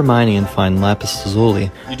 if you're ever mining and find lapis lazuli,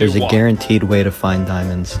 there's a guaranteed way to find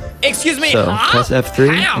diamonds. Excuse me, So, press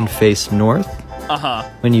F3 and face north.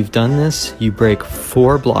 When you've done this, you break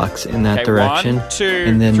 4 blocks in that direction, 1, 2,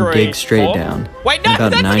 and then 3, dig straight 4. down. Wait, no,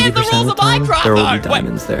 about that's against the 90% rules of of the time, Minecraft, there will though. be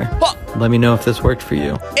diamonds there. What? Let me know if this worked for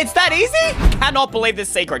you. It's that easy? Cannot believe this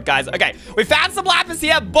secret, guys. Okay, we found some lapis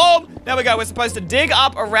here. Boom. There we go. We're supposed to dig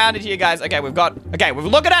up around it here, guys. Okay, we're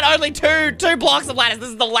looking at only two blocks of lattice. This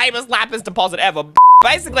is the lamest lapis deposit ever.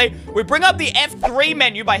 Basically, we bring up the F3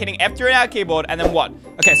 menu by hitting F3 on our keyboard, and then what?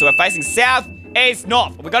 Okay, so we're facing south, east,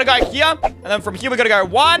 north. We gotta go here, and then from here we gotta go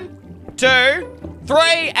 1, 2,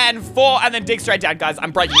 3, and 4, and then dig straight down, guys. I'm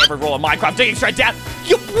breaking every rule of Minecraft, digging straight down.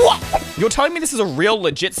 What? You're telling me this is a real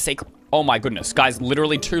legit secret? Oh my goodness, guys,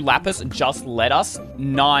 literally 2 lapis just led us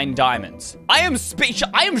 9 diamonds. I am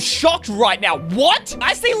shocked right now. What?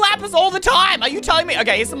 I see lapis all the time. Are you telling me?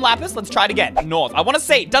 Okay, here's some lapis. Let's try it again. North. I want to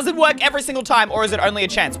see, does it work every single time, or is it only a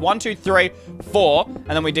chance? 1, 2, 3, 4, and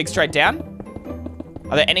then we dig straight down.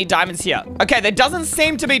 Are there any diamonds here? Okay, there doesn't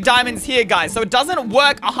seem to be diamonds here, guys. So it doesn't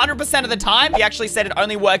work 100% of the time. He actually said it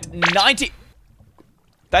only worked 90.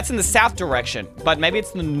 That's in the south direction, but maybe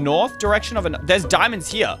it's in the north direction of there's diamonds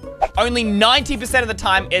here. Only 90% of the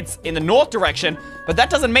time it's in the north direction, but that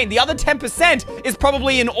doesn't mean the other 10% is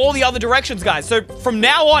probably in all the other directions, guys. So from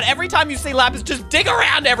now on, every time you see lapis, just dig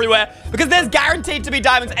around everywhere because there's guaranteed to be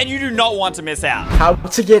diamonds and you do not want to miss out. How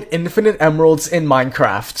to get infinite emeralds in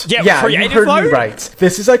Minecraft. Yeah, you heard me right.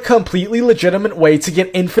 This is a completely legitimate way to get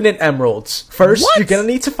infinite emeralds. First, you're gonna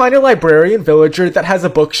need to find a librarian villager that has a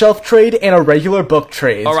bookshelf trade and a regular book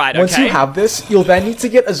trade. All right, Once you have this, you'll then need to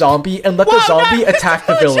get a zombie and let the zombie attack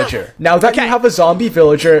the villager. Now that you have a zombie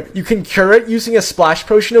villager, you can cure it using a splash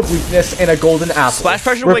potion of weakness and a golden apple. Splash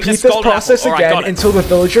potion of Repeat weakness, this golden process apple. again until the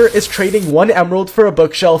villager is trading 1 emerald for a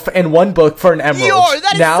bookshelf and 1 book for an emerald. Yo,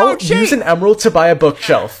 that is now, so cheap. use an emerald to buy a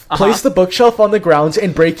bookshelf. Place the bookshelf on the ground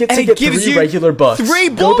and break it to get 3 regular books. 3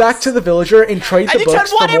 books? Go back to the villager and trade the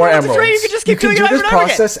books for more emeralds. You can do this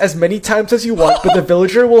process as many times as you want, but the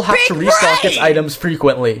villager will have to restock its items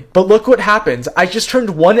frequently. But look what happened. I just turned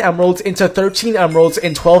 1 emerald into 13 emeralds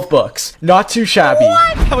and 12 books. Not too shabby.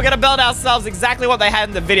 What? We're gonna build ourselves exactly what they had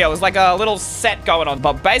in the video. It was like a little set going on.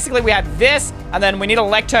 But basically we have this, and then we need a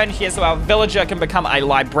lectern here so our villager can become a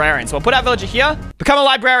librarian. So we'll put our villager here. Become a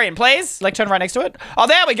librarian, please. Lectern right next to it. Oh,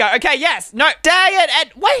 there we go. Okay, yes. No, dang it.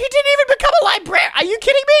 And wait, he didn't even become a librarian. Are you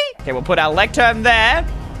kidding me? Okay, we'll put our lectern there.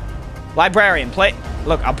 Librarian, please.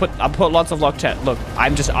 Look, I'll put lots of lectern. Look,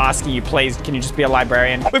 I'm just asking you, please, can you just be a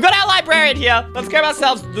librarian? We've got our librarian here. Let's grab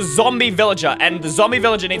ourselves the zombie villager, and the zombie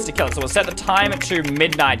villager needs to kill it. So we'll set the time to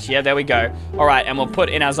midnight here. There we go. All right, and we'll put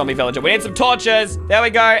in our zombie villager. We need some torches. There we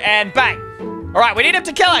go, and bang. All right, we need him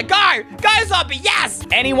to kill it. Go! Go, zombie, yes!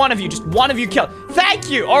 Any one of you, just one of you kill. Thank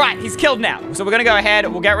you! All right, he's killed now. So we're gonna go ahead,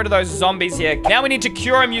 we'll get rid of those zombies here. Now we need to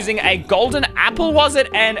cure him using a golden apple, was it?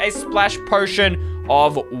 And a splash potion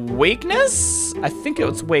of weakness? I think it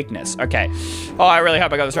was weakness. Okay. Oh, I really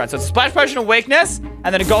hope I got this right. So it's splash potion of weakness,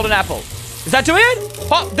 and then a golden apple. Is that doing it?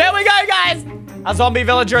 Oh, there we go, guys! Our zombie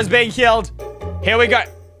villager is being healed. Here we go.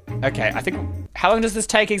 Okay, I think, how long does this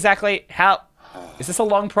take exactly? Is this a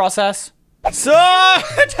long process? So,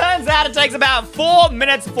 it turns out it takes about 4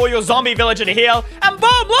 minutes for your zombie villager to heal. And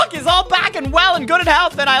boom, look, he's all back and well and good in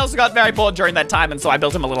health. And I also got very bored during that time, and so I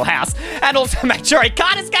built him a little house. And also made sure he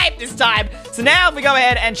can't escape this time. So now if we go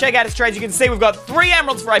ahead and check out his trades, you can see we've got 3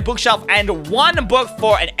 emeralds for a bookshelf and 1 book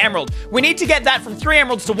for an emerald. We need to get that from 3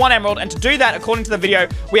 emeralds to 1 emerald. And to do that, according to the video,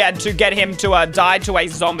 we had to get him to die to a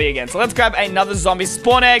zombie again. So let's grab another zombie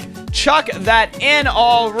spawn egg, chuck that in,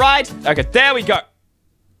 all right. Okay, there we go.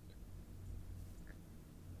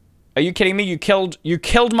 Are you kidding me? You killed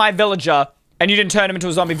my villager, and you didn't turn him into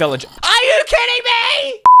a zombie villager. Are you kidding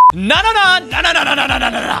me? No.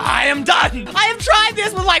 I am done. I have tried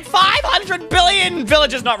this with like 500 billion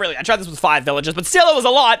villagers. Not really. I tried this with 5 villagers, but still it was a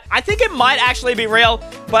lot. I think it might actually be real,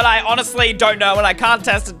 but I honestly don't know, and I can't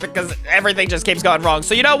test it because everything just keeps going wrong.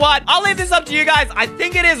 So you know what? I'll leave this up to you guys. I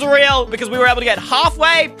think it is real because we were able to get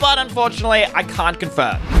halfway, but unfortunately, I can't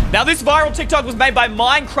confirm. Now, this viral TikTok was made by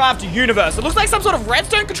Minecraft Universe. It looks like some sort of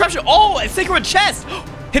redstone contraption. Oh, a secret chest.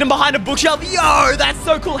 Hidden behind a bookshelf. Yo, that's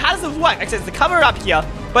so cool. How does this work? Okay, there's the cover up here,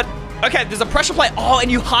 but okay, there's a pressure plate. Oh,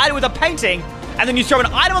 and you hide it with a painting, and then you throw an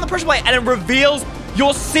item on the pressure plate, and it reveals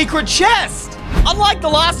your secret chest. Unlike the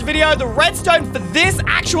last video, the redstone for this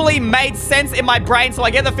actually made sense in my brain, so I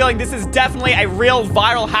get the feeling this is definitely a real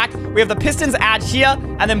viral hack. We have the pistons out here,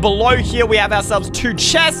 and then below here we have ourselves 2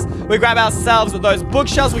 chests. We grab ourselves those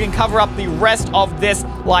bookshelves. We can cover up the rest of this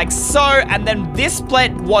like so, and then this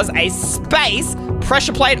plate was a space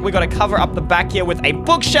pressure plate. We got to cover up the back here with a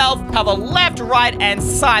bookshelf. Cover left, right, and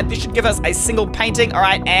side. This should give us a single painting. All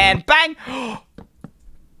right, and bang.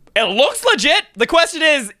 It looks legit. The question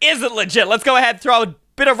is it legit? Let's go ahead, throw a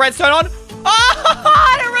bit of redstone on.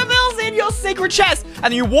 Oh, it reveals in your secret chest. And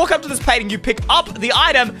then you walk up to this painting, you pick up the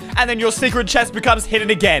item, and then your secret chest becomes hidden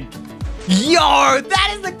again. Yo,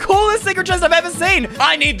 that is the coolest secret chest I've ever seen.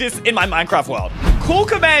 I need this in my Minecraft world. Cool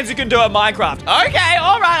commands you can do at Minecraft. Okay,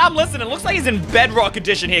 all right, I'm listening. Looks like he's in Bedrock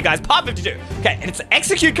Edition here, guys. Part 52. Okay, and it's an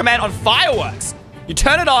execute command on fireworks. You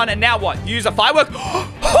turn it on, and now what? You use a firework.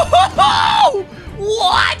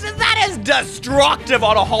 What? That is destructive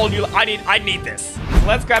on a whole new... I need this. So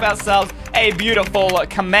let's grab ourselves a beautiful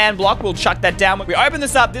command block. We'll chuck that down. We open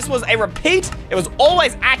this up. This was a repeat. It was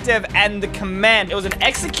always active, and the command, it was an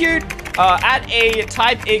execute at a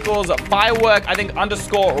type equals firework, I think,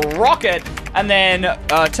 underscore rocket, and then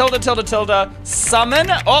tilde,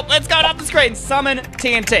 summon. Oh, let's go up the screen. Summon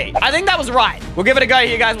TNT. I think that was right. We'll give it a go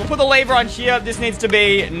here, guys. We'll put the lever on here. This needs to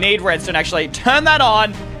be need redstone, actually. Turn that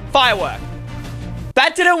on. Firework.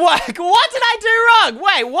 That didn't work. What did I do wrong?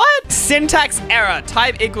 Wait, what? Syntax error.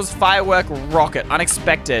 Type equals firework rocket.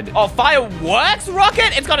 Unexpected. Oh, fireworks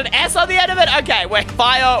rocket? It's got an S on the end of it? Okay, wait.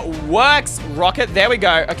 Fireworks rocket. There we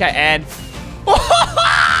go. Okay, and...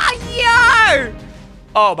 Yo!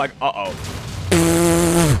 Oh, my... Uh-oh.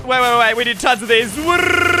 Wait. We need tons of these. Look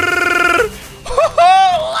at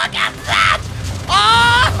that!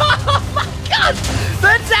 Oh, my God!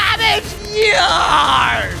 The damage!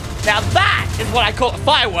 Yo! Now that is what I call a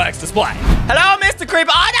fireworks display. Hello, Mr.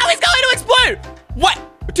 Creeper. Oh, no, he's going to explode. What?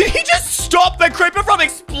 Did he just stop the creeper from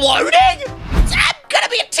exploding? I'm gonna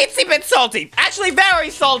be a teensy bit salty. Actually, very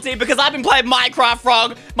salty, because I've been playing Minecraft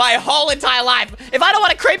wrong my whole entire life. If I don't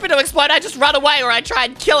want a creeper to explode, I just run away or I try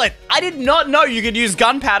and kill it. I did not know you could use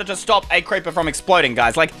gunpowder to stop a creeper from exploding,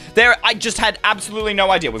 guys. Like, I just had absolutely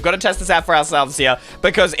no idea. We've got to test this out for ourselves here,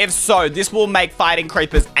 because if so, this will make fighting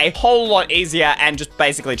creepers a whole lot easier and just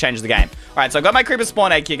basically change the game. All right, so I've got my creeper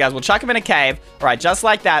spawn egg here, guys. We'll chuck him in a cave. All right, just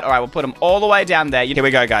like that. All right, we'll put him all the way down there. Here we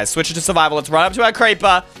go, guys. Switch it to survival. Let's run up to our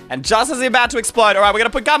creeper, and just as he's about to explode, all right, we're gonna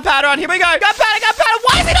put gunpowder on. Here we go. Gunpowder.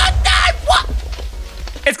 Why is it on? No, what?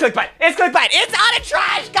 It's clickbait. It's utter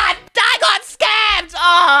trash. God, I got scammed.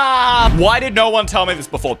 Ah. Why did no one tell me this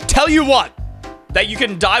before? Tell you what, that you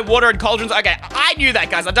can dye water in cauldrons. Okay, I knew that,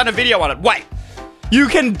 guys. I've done a video on it. Wait. You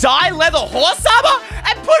can dye leather horse armor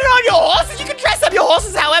and put it on your horses? You can dress up your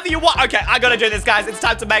horses however you want. Okay, I gotta do this, guys. It's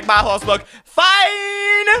time to make my horse look fine.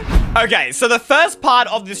 Okay, so the first part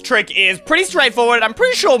of this trick is pretty straightforward. I'm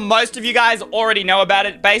pretty sure most of you guys already know about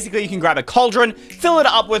it. Basically, you can grab a cauldron, fill it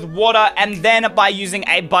up with water, and then by using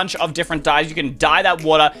a bunch of different dyes, you can dye that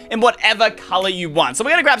water in whatever color you want. So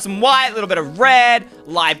we're gonna grab some white, a little bit of red,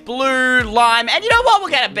 light blue, lime, and you know what? We'll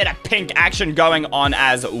get a bit of pink action going on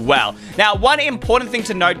as well. Now, one important thing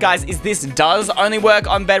to note, guys, is this does only work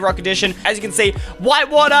on Bedrock Edition. As you can see, white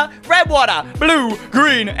water, red water, blue,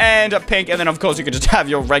 green, and pink, and then of course you can just have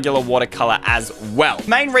your regular watercolor as well.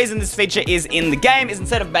 Main reason this feature is in the game is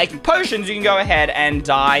instead of making potions, you can go ahead and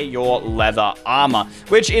dye your leather armor,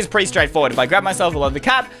 which is pretty straightforward. If I grab myself a leather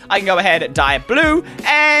cap, I can go ahead and dye it blue,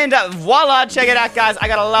 and voila, check it out, guys. I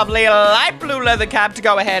got a lovely light blue leather cap to to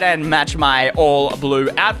go ahead and match my all blue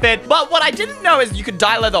outfit. But what I didn't know is you could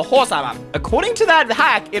dye leather horse armor. According to that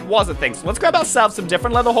hack, it was a thing. So let's grab ourselves some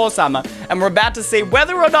different leather horse armor, and we're about to see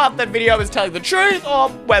whether or not that video is telling the truth or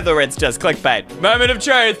whether it's just clickbait. Moment of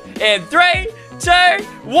truth in 3, 2,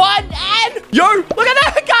 1, and yo, look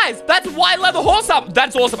at that, guys. That's white leather horse armor.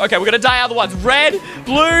 That's awesome. Okay, we're gonna dye other ones. Red,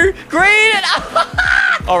 blue, green,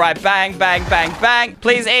 and all right, bang, bang, bang, bang.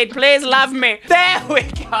 Please eat, please love me. There we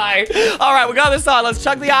go. All right, we got this on. Let's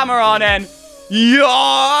chuck the armor on and yo,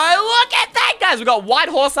 look at that, guys. We got white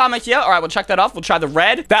horse armor here. All right, we'll chuck that off. We'll try the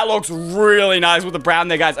red. That looks really nice with the brown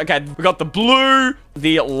there, guys. Okay, we got the blue,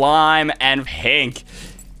 the lime, and pink.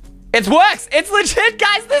 It works. It's legit,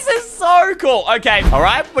 guys. This is so cool. Okay, all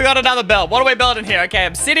right. We got another belt. What are we building here? Okay,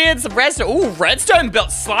 obsidian, some redstone. Ooh, redstone built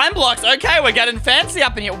slime blocks. Okay, we're getting fancy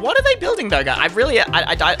up in here. What are they building, though, guys?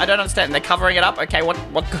 I don't understand. They're covering it up. Okay,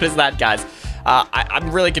 what good is that, guys? I'm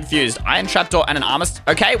really confused. Iron trapdoor and an armor stand.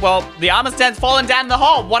 Okay, well, the armor stand's fallen down in the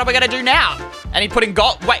hole. What are we gonna do now? And he's putting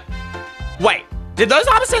gold. Wait. Did those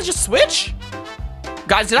armor stands just switch?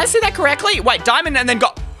 Guys, did I see that correctly? Wait, diamond and then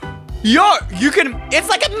gold. Yo, you can, it's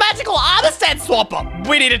like a magical armor stand swapper.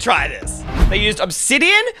 We need to try this. They used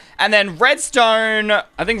obsidian and then redstone,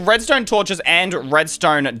 I think redstone torches and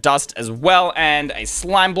redstone dust as well, and a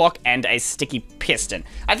slime block and a sticky piston.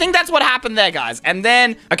 I think that's what happened there, guys. And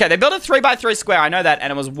then, okay, they built a 3x3 square. I know that. And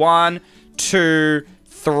it was 1, 2,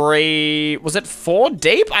 3, was it 4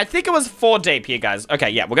 deep? I think it was 4 deep here, guys.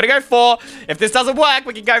 Okay, yeah, we're gonna go 4. If this doesn't work,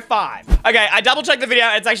 we can go 5. Okay, I double-checked the video.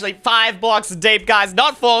 It's actually 5 blocks deep, guys,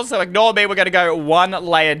 not 4, so ignore me. We're gonna go 1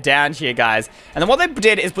 layer down here, guys. And then what they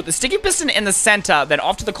did is put the sticky piston in the center, then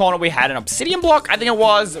off to the corner we had an obsidian block, I think it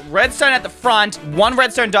was, redstone at the front, 1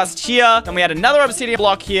 redstone dust here, then we had another obsidian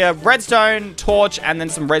block here, redstone, torch, and then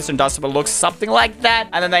some redstone dust, so it looks something like that.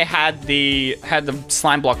 And then they had the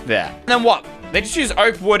slime block there. And then what? They just used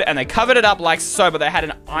oak wood and they covered it up like so, but they had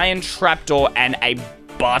an iron trapdoor and a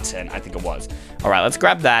button, I think it was. All right, let's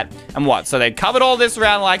grab that. And what? So they covered all this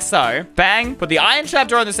around like so. Bang, put the iron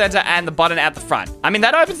trapdoor in the center and the button at the front. I mean,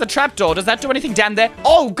 that opens the trapdoor. Does that do anything down there?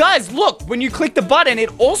 Oh, guys, look, when you click the button,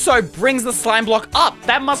 it also brings the slime block up.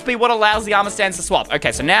 That must be what allows the armor stands to swap.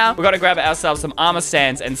 Okay, so now we've got to grab ourselves some armor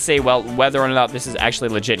stands and see, well, whether or not this is actually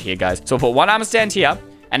legit here, guys. So we'll put 1 armor stand here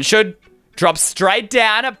and it should drop straight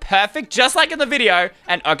down, perfect, just like in the video.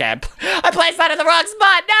 And okay, I placed that in the wrong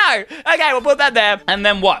spot, no! Okay, we'll put that there. And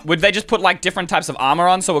then what? Would they just put like different types of armor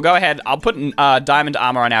on? So we'll go ahead, I'll put diamond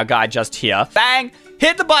armor on our guy just here. Bang,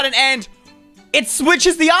 hit the button and it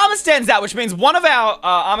switches the armor stands out, which means one of our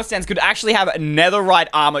armor stands could actually have netherite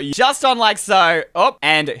armor just on like so. Oh,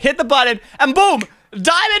 and hit the button and boom!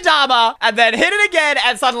 Diamond armor, and then hit it again,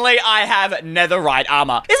 and suddenly I have netherite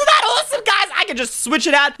armor. Isn't that awesome, guys? I can just switch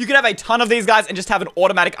it out. You can have a ton of these guys and just have an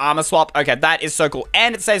automatic armor swap. Okay, that is so cool.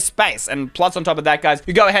 And it saves space. And plus on top of that, guys,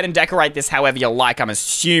 you go ahead and decorate this however you like, I'm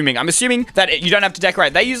assuming. I'm assuming that you don't have to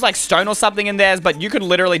decorate. They use like stone or something in theirs, but you could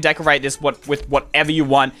literally decorate this with whatever you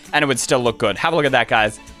want, and it would still look good. Have a look at that,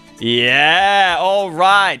 guys. Yeah, all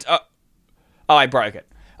right. Oh, I broke it.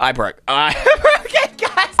 I broke it,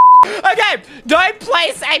 guys. Okay, don't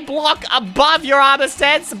place a block above your armor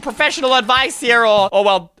stand. Some professional advice here, or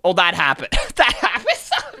that happened. That happened.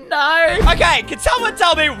 Oh, no. Okay, can someone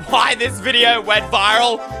tell me why this video went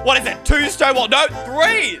viral? What is it? 2 stone walls? No,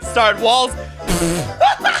 3 stone walls.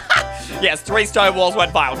 Yes, 3 stone walls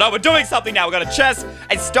went viral. No, we're doing something now. We've got a chest,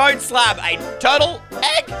 a stone slab, a turtle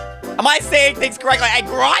egg. Am I saying things correctly? A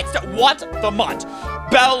grindstone. What the mutt?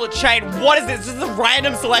 Bell chain. What is this? This is a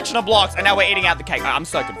random selection of blocks, and now we're eating out the cake. I'm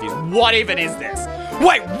so confused. What even is this?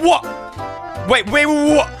 Wait, what? Wait,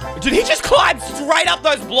 what? Did he just climb straight up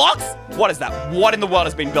those blocks? What is that? What in the world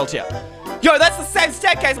has been built here? Yo, that's the same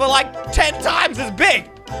staircase, but like 10 times as big.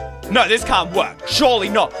 No, this can't work. Surely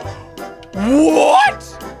not. What?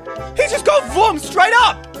 He just got vroom straight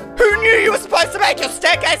up. Who knew you were supposed to make your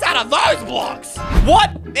staircase out of those blocks?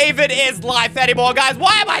 What even is life anymore, guys?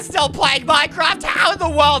 Why am I still playing Minecraft? How in the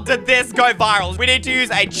world did this go viral? We need to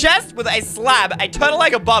use a chest with a slab, a turtle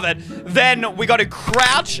egg above it. Then we got to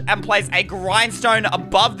crouch and place a grindstone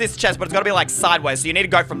above this chest, but it's got to be like sideways. So you need to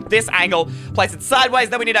go from this angle, place it sideways.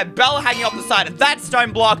 Then we need a bell hanging off the side of that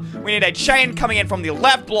stone block. We need a chain coming in from the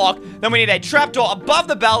left block. Then we need a trapdoor above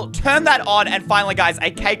the bell. Turn that on. And finally, guys,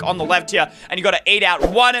 a cake on the left here. And you got to eat out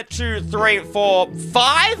 1, 2, 3, 4,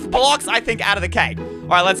 5 blocks, I think, out of the cake.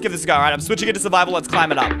 All right, let's give this a go. All right, I'm switching it to survival. Let's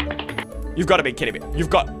climb it up. You've got to be kidding me.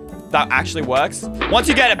 That actually works. Once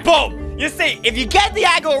you get it, boom. You see, if you get the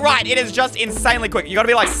angle right, it is just insanely quick. You gotta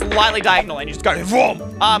be like slightly diagonal and you just go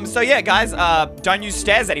vroom. So yeah, guys, don't use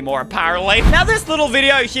stairs anymore, apparently. Now, this little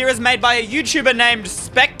video here is made by a YouTuber named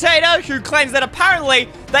Spectator, who claims that apparently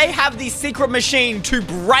they have the secret machine to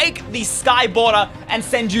break the sky border and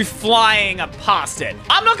send you flying past it.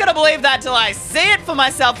 I'm not gonna believe that till I see it for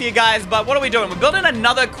myself here, guys, but what are we doing? We're building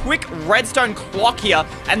another quick redstone clock here,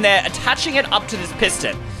 and they're attaching it up to this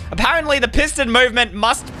piston. Apparently, the piston movement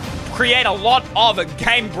must create a lot of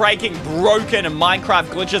game-breaking, broken Minecraft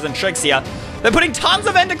glitches and tricks here. They're putting tons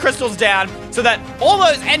of ender crystals down so that all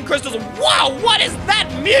those end crystals... Wow, what is that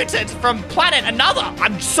mutant from planet another?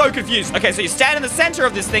 I'm so confused. Okay, so you stand in the center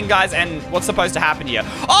of this thing, guys, and what's supposed to happen here?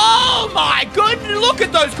 Oh my goodness, look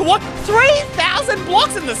at those... What? 3,000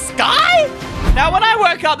 blocks in the sky? Now, when I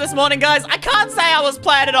woke up this morning, guys, I can't say I was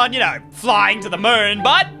planning on, you know, flying to the moon,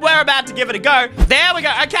 but we're about to give it a go. There we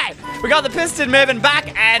go. Okay, we got the piston moving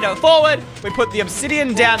back and forward. We put the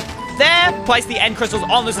obsidian down there, place the end crystals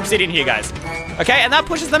on this obsidian here, guys. Okay, and that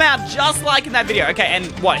pushes them out just like in that video. Okay, and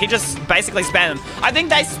what? He just basically spammed them. I think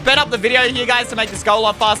they sped up the video here, guys, to make this go a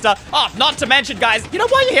lot faster. Oh, not to mention, guys, you know,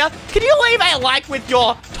 while you're here, can you leave a like with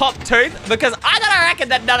your top tooth? Because I gotta reckon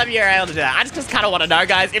that none of you are able to do that. I just kind of want to know,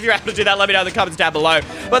 guys. If you're able to do that, let me know in the comments down below.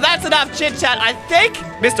 But that's enough chit-chat. I think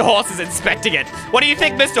Mr. Horse is inspecting it. What do you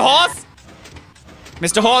think, Mr. Horse?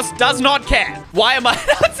 Mr. Horse does not care. Why am I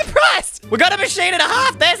not surprised? We got a machine and a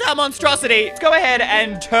half. There's our monstrosity. Let's go ahead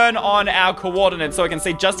and turn on our coordinates so we can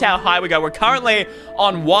see just how high we go. We're currently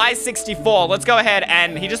on Y64. Let's go ahead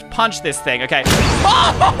and he just punched this thing. Okay.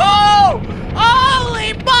 Oh!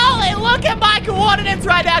 Holy moly! Look at my coordinates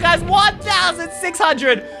right now, guys.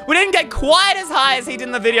 1,600. We didn't get quite as high as he did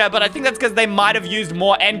in the video, but I think that's because they might have used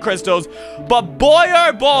more end crystals. But boy,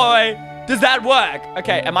 oh boy, does that work.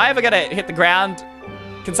 Okay, am I ever gonna hit the ground?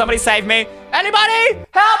 Can somebody save me? Anybody?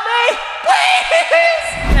 Help me,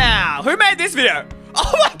 please! Now, who made this video?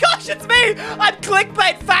 Oh my gosh, it's me! I'm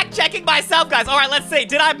clickbait fact-checking myself, guys. All right, let's see.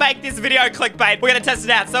 Did I make this video clickbait? We're gonna test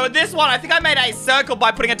it out. So in this one, I think I made a circle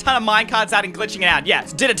by putting a ton of minecarts out and glitching it out. Yeah,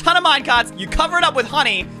 so did a ton of minecarts. You cover it up with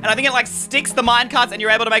honey, and I think it like sticks the minecarts and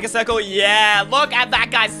you're able to make a circle. Yeah, look at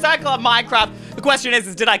that, guys. Circle of Minecraft. The question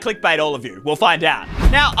is did I clickbait all of you? We'll find out.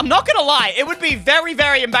 Now, I'm not gonna lie. It would be very,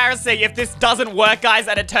 very embarrassing if this doesn't work, guys,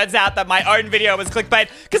 and it turns out that my own video was clickbait,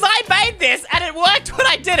 because I made this and it worked when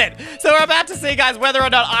I did it. So we're about to see, guys, whether or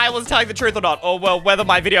not I was telling the truth or not, or, well, whether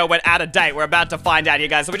my video went out of date. We're about to find out here,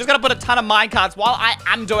 guys. So we're just gonna put a ton of minecarts while I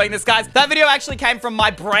am doing this, guys. That video actually came from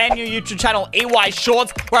my brand new YouTube channel, EY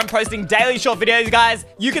Shorts, where I'm posting daily short videos, guys.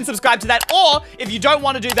 You can subscribe to that, or if you don't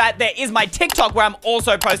want to do that, there is my TikTok, where I'm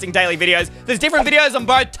also posting daily videos. There's different videos on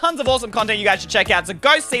both, tons of awesome content you guys should check out, so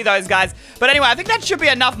go see those, guys. But anyway, I think that should be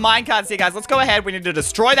enough minecarts here, guys. Let's go ahead. We need to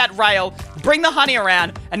destroy that rail, bring the honey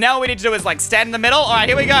around, and now what we need to do is, like, stand in the middle. All right,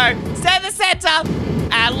 here we go. Stand in the center,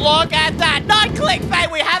 and look at that. Not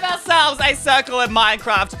clickbait. We have ourselves a circle in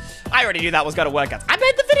Minecraft. I already knew that was gonna work, guys. I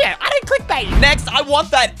made the video. I didn't clickbait. Next, I want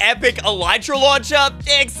that epic elytra launcher,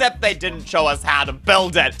 except they didn't show us how to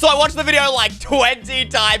build it. So I watched the video like 20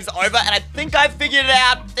 times over, and I think I figured it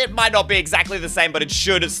out. It might not be exactly the same, but it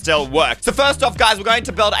should still work. So first off, guys, we're going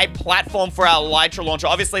to build a platform for our elytra launcher.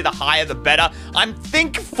 Obviously, the higher, the better. I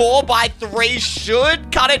think 4x3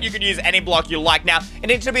 should cut it. You can use any block you like. Now, it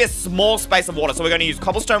needs to be a small space of water. So we're going to use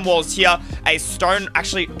cobblestone walls here, a stone.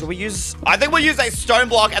 Actually, do we use... I think we'll use a stone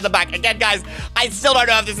block at the back. Again, guys, I still don't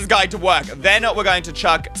know if this is going to work. Then we're going to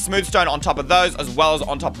chuck smooth stone on top of those, as well as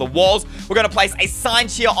on top of the walls. We're going to place a sign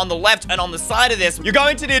here on the left, and on the side of this, you're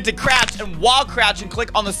going to need to crouch, and while crouching,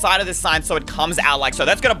 click on the side of this sign so it comes out like so.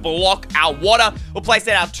 That's going to block our water. We'll place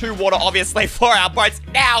in our 2 water, obviously, for our boats.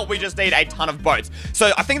 Now we just need a ton of boats.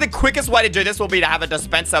 So I think the quickest way to do this will be to have a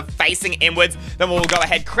dispenser facing inwards. Then we'll go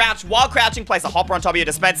ahead, crouch. While crouching, place a hopper on top of your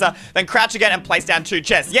dispenser. Then crouch again and place down 2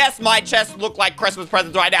 chests. Yes, my chests look like Christmas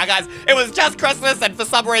presents right now, guys. It was just Christmas, and for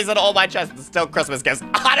some reason, all my chests are still Christmas gifts.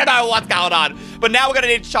 I don't know what's going on. But now we're going to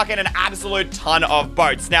need to chuck in an absolute ton of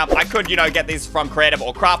boats. Now, I could, you know, get these from Creative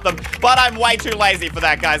or craft them, but I'm way too lazy for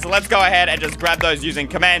that, guys. So let's go ahead and just grab those using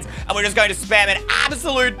commands, and we're just going to spam an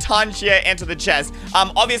absolute ton here into the chest.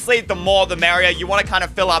 Obviously, the more the merrier. You want to kind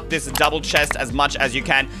of fill up this double chest as much as you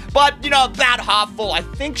can, but, you know, about half full, I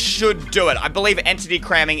think, should do it. I believe entity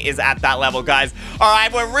cramming is at that level, guys. All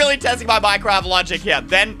right, we're really testing my Minecraft logic here.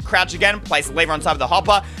 Then crouch again, place a lever on top of the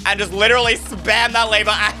hopper, and just literally spam that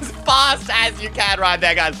lever as fast as you can right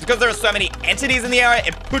there, guys. Because there are so many entities in the area,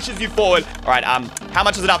 it pushes you forward. All right, how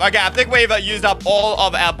much is enough? Okay, I think we've used up all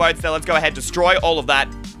of our boats there. Let's go ahead, destroy all of that.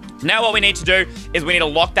 Now what we need to do is we need to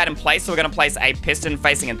lock that in place. So we're going to place a piston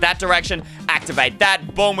facing in that direction, activate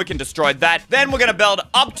that, boom, we can destroy that. Then we're going to build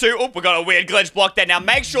up to, oh, we got a weird glitch block there. Now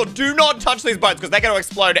make sure, do not touch these boats because they're going to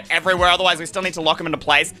explode everywhere. Otherwise, we still need to lock them into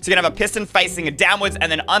place. So you're going to have a piston facing downwards,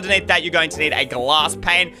 and then underneath that, you're going to need a glass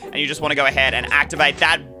pane, and you just want to go ahead and activate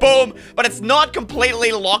that, boom. But it's not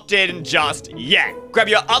completely locked in just yet. Grab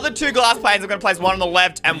your other 2 glass panes. I'm going to place one on the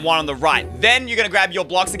left and one on the right. Then you're going to grab your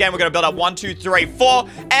blocks again. We're going to build up 1, 2, 3, 4.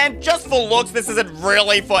 And just for looks, this isn't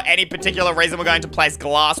really for any particular reason. We're going to place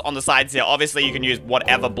glass on the sides here. Obviously, you can use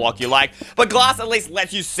whatever block you like, but glass at least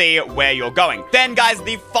lets you see where you're going. Then, guys,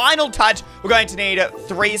 the final touch, we're going to need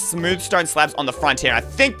 3 smooth stone slabs on the front here. I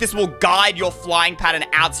think this will guide your flying pattern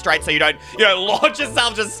out straight so you don't, launch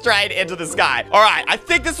yourself just straight into the sky. All right, I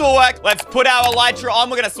think this will work. Let's put our elytra on.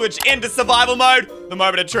 We're going to switch into survival mode. The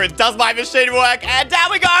moment of truth. Does my machine work? And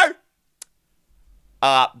down we go.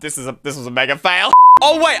 This was a mega fail.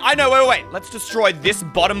 Oh, wait, I know, wait. Let's destroy this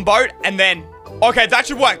bottom boat, and then, okay, that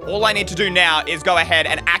should work. All I need to do now is go ahead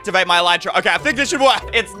and activate my elytra. Okay, I think this should work.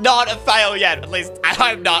 It's not a fail yet, at least I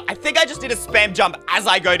hope not. I think I just need a spam jump as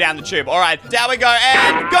I go down the tube. All right, down we go,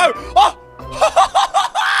 and go. Oh!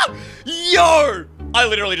 Yo! I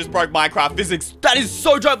literally just broke Minecraft physics. That is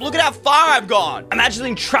so dope. Look at how far I've gone.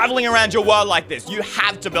 Imagine traveling around your world like this. You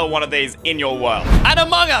have to build one of these in your world. An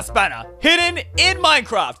Among Us banner hidden in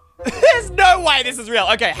Minecraft. There's no way this is real.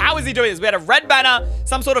 Okay, how is he doing this? We had a red banner,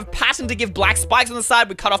 some sort of pattern to give black spikes on the side.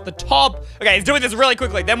 We cut off the top. Okay, he's doing this really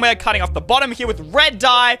quickly. Then we're cutting off the bottom here with red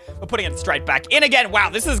dye. We're putting it straight back in again.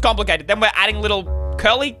 Wow, this is complicated. Then we're adding little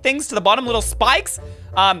curly things to the bottom, little spikes.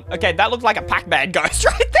 Okay, that looked like a Pac-Man ghost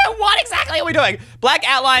right there. What exactly are we doing? Black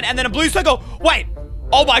outline and then a blue circle. Wait,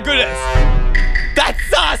 oh my goodness.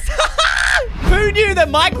 That's us. Who knew that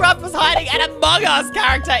Minecraft was hiding an Among Us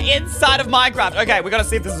character inside of Minecraft? Okay, we gotta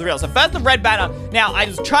see if this is real. So first the red banner. Now, I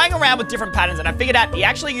was trying around with different patterns and I figured out he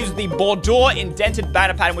actually used the Bordeaux indented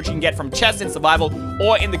banner pattern, which you can get from chests in survival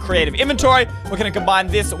or in the creative inventory. We're gonna combine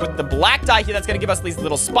this with the black dye here. That's gonna give us these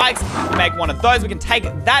little spikes. Make one of those. We can take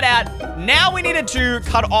that out. Now we needed to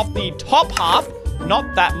cut off the top half.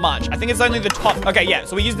 Not that much. I think it's only the top. Okay, yeah.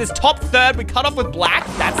 So we use this top third. We cut off with black.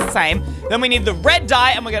 That's the same. Then we need the red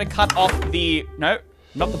dye, and we're going to cut off the... No,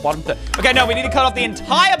 not the bottom third. Okay, no, we need to cut off the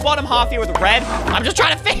entire bottom half here with red. I'm just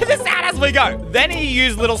trying to figure this out as we go. Then he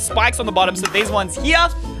used little spikes on the bottom. So these ones here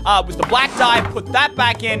with the black dye. Put that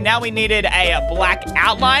back in. Now we needed a black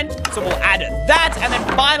outline. So we'll add that. And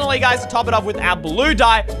then finally, guys, to top it off with our blue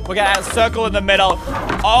dye, we're going to add a circle in the middle.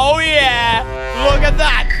 Oh, yeah. Look at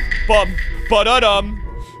that. Boom. Ba-da-dum.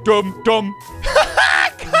 Dum-dum.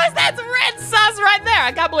 Guys, that's red sus right there.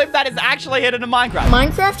 I can't believe that is actually hidden in Minecraft.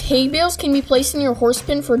 Minecraft hay bales can be placed in your horse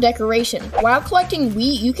pen for decoration. While collecting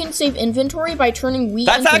wheat, you can save inventory by turning wheat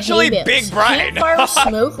into hay bales. That's actually big brain. Campfire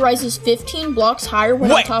smoke rises 15 blocks higher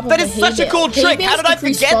when on top of the hay bale. That is such a cool trick. How did I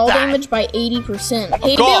forget that? Fall damage by 80%.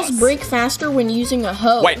 Hay bales break faster when using a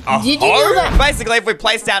hoe. Wait, a hoe? Did you know that? Basically, if we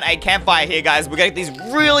place down a campfire here, guys, we get these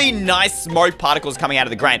really nice smoke particles coming out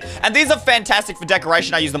of the grain. And these are fantastic for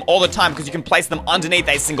decoration. I use them all the time because you can place them underneath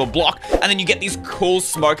a single block, and then you get these cool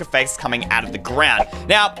smoke effects coming out of the ground.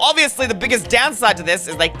 Now, obviously, the biggest downside to this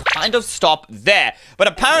is they kind of stop there. But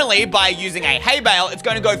apparently, by using a hay bale, it's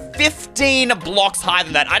going to go 15 blocks higher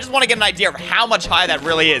than that. I just want to get an idea of how much higher that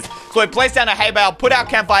really is. So we place down a hay bale, put our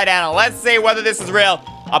campfire down, and let's see whether this is real.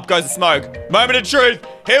 Up goes the smoke. Moment of truth.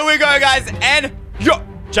 Here we go, guys, and yo,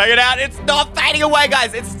 check it out. It's not fading away,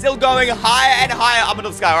 guys. It's still going higher and higher up into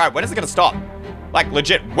the sky. All right, when is it going to stop? Like,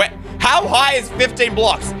 legit, how high is 15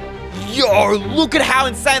 blocks? Yo, look at how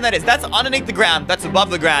insane that is. That's underneath the ground, that's above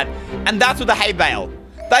the ground, and that's with a hay bale.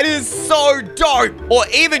 That is so dope. Or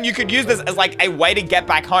even you could use this as like a way to get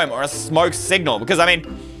back home or a smoke signal, because I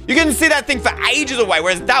mean, you can see that thing for ages away,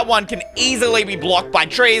 whereas that one can easily be blocked by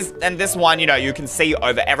trees, and this one, you know, you can see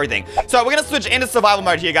over everything. So we're gonna switch into survival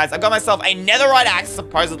mode here, guys. I got myself a netherite axe,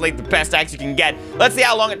 supposedly the best axe you can get. Let's see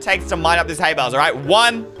how long it takes to mine up these hay bales, all right?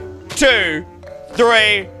 1, 2,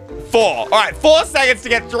 3, 4. All right, 4 seconds to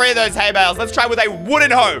get 3 of those hay bales. Let's try with a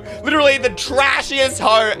wooden hoe. Literally the trashiest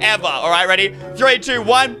hoe ever. All right, ready? 3, 2,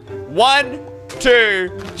 1. 1,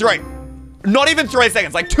 2, 3. Not even 3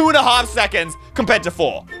 seconds, like 2.5 seconds compared to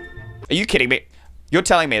 4. Are you kidding me? You're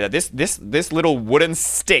telling me that this little wooden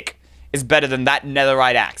stick is better than that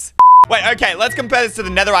netherite axe? Wait, okay, let's compare this to the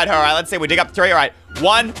netherite hoe. All right, let's see. We dig up 3. All right,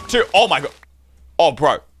 1, 2. Oh my god. Oh,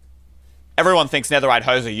 bro. Everyone thinks netherite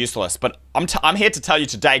hoes are useless, but I'm here to tell you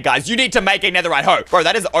today, guys, you need to make a netherite hoe. Bro,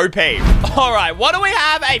 that is OP. All right, what do we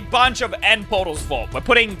have a bunch of end portals for? We're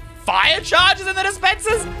putting fire charges in the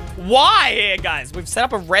dispensers? Why here, guys? We've set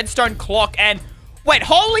up a redstone clock and... Wait,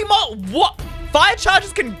 holy mo... What? fire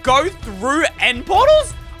charges can go through end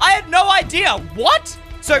portals? I had no idea. What?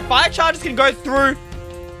 So fire charges can go through...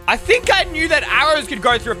 I think I knew that arrows could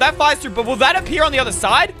go through. If that fires through, but will that appear on the other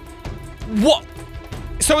side? What?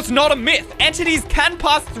 So it's not a myth. Entities can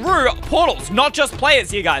pass through portals, not just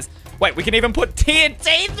players here, guys. Wait, we can even put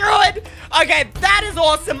TNT through it? Okay, that is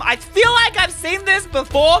awesome. I feel like I've seen this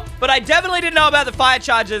before, but I definitely didn't know about the fire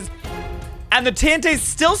charges. And the TNT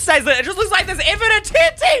still stays there. It just looks like there's infinite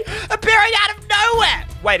TNT appearing out of nowhere.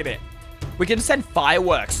 Wait a minute. We can send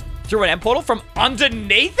fireworks through an end portal from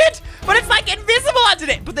underneath it? But it's like invisible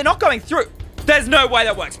underneath. But they're not going through. There's no way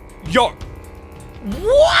that works. Yo.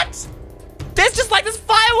 What? There's just like this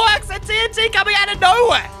fireworks and TNT coming out of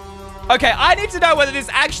nowhere. Okay, I need to know whether this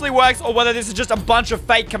actually works or whether this is just a bunch of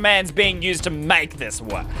fake commands being used to make this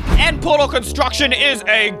work. End portal construction is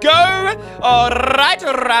a go. All right,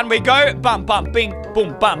 around we go. Bum, bum, bing,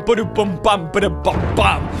 boom, bum, ba-doo, boom, bum, ba-doo, bum,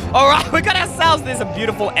 bum. All right, we got ourselves this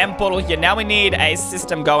beautiful end portal here. Now we need a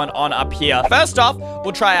system going on up here. First off,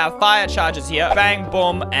 we'll try our fire charges here. Bang,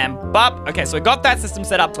 boom, and bop. Okay, so we got that system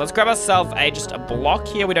set up. So let's grab ourselves just a block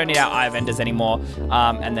here. We don't need our eye vendors anymore.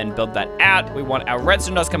 And then build that out. We want our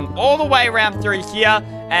redstone doors coming all the way around through here,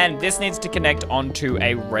 and this needs to connect onto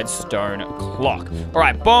a redstone clock. All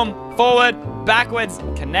right, boom, forward, backwards,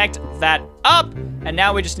 connect that up, and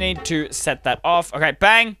now we just need to set that off. Okay,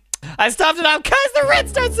 bang. I stuffed it up because the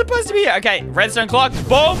redstone's supposed to be here. Okay, redstone clock,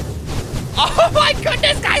 boom. Oh my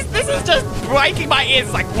goodness, guys, this is just breaking my ears.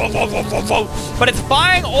 It's like, whoa, whoa, whoa, whoa, whoa. But it's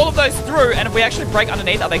firing all of those through, and if we actually break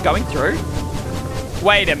underneath, are they going through?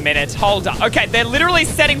 Wait a minute, hold up. Okay, they're literally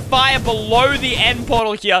setting fire below the end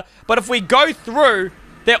portal here, but if we go through,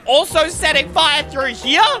 they're also setting fire through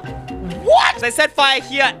here? What? They set fire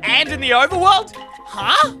here and in the overworld?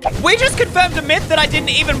 Huh? We just confirmed a myth that I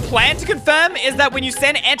didn't even plan to confirm, is that when you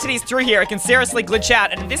send entities through here, it can seriously glitch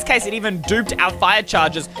out. And in this case, it even duped our fire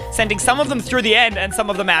charges, sending some of them through the end and some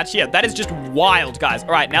of them out here. That is just wild, guys.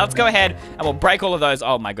 All right, now let's go ahead and we'll break all of those.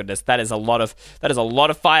 Oh my goodness, that is a lot of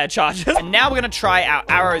fire charges. And now we're gonna try our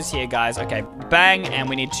arrows here, guys. Okay, bang, and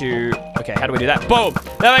we need to, okay, how do we do that? Boom,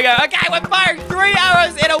 there we go. Okay, we're firing 3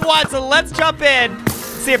 arrows in at once, so let's jump in,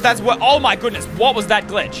 see if that's what, oh my goodness, what was that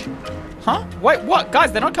glitch? Huh? Wait, what?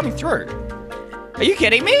 Guys, they're not coming through. Are you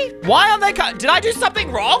kidding me? Why aren't they did I do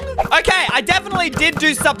something wrong? Okay, I definitely did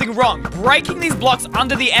do something wrong. Breaking these blocks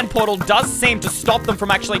under the end portal does seem to stop them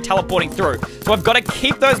from actually teleporting through. So I've got to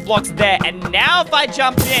keep those blocks there. And now if I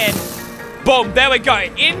jump in, boom, there we go.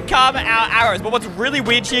 In come our arrows. But what's really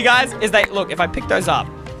weird here, guys, is they, look, if I pick those up,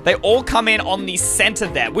 they all come in on the center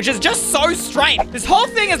there, which is just so strange. This whole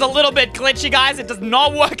thing is a little bit glitchy, guys. It does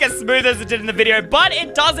not work as smooth as it did in the video, but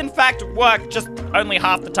it does, in fact, work just only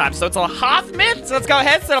half the time. So it's a half myth. So let's go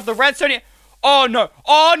ahead, set off the redstone here. Oh, no.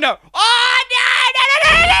 Oh, no. Oh, no, no,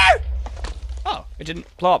 no, no, no. Oh, it didn't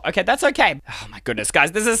blow up. Okay, that's okay. Oh, my goodness,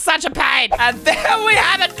 guys. This is such a pain. And there we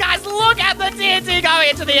have it, guys. Look at the TNT going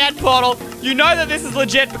into the end portal. You know that this is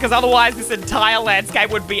legit because otherwise this entire landscape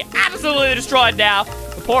would be absolutely destroyed now.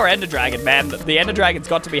 Poor Ender Dragon, man. The Ender Dragon's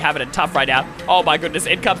got to be having it tough right now. Oh my goodness,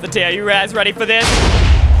 in comes the tea. Are you guys ready for this?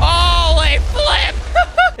 Holy flip!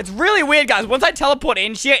 It's really weird, guys. Once I teleport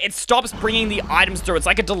in here, it stops bringing the items through. It's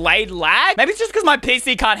like a delayed lag. Maybe it's just because my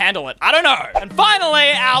PC can't handle it. I don't know. And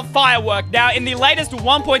finally, our firework. Now, in the latest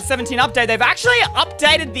 1.17 update, they've actually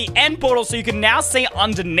updated the end portal so you can now see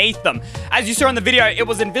underneath them. As you saw in the video, it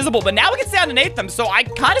was invisible, but now we can see underneath them. So I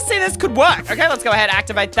kind of see this could work. Okay, let's go ahead and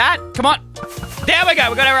activate that. Come on. There we go.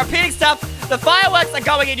 We got our repeating stuff. The fireworks are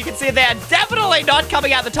going in. You can see they're definitely not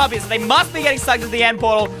coming out the top here, so they must be getting sucked into the end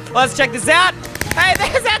portal. Let's check this out. Hey,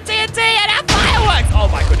 there's our TNT and our fireworks. Oh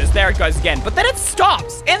my goodness, there it goes again. But then it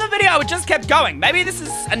stops. In the video, it just kept going. Maybe this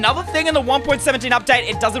is another thing in the 1.17 update.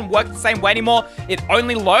 It doesn't work the same way anymore. It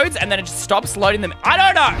only loads and then it just stops loading them. I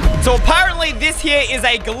don't know. So apparently this here is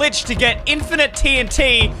a glitch to get infinite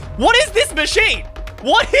TNT. What is this machine?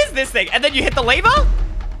 What is this thing? And then you hit the lever?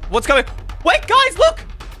 What's going on? Wait, guys, look.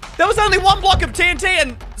 There was only one block of TNT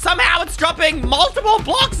and somehow it's dropping multiple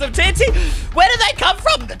blocks of TNT. Where did they come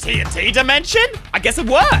from? The TNT dimension? I guess it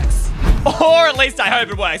works. Or at least I hope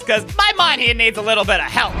it works, because my mind here needs a little bit of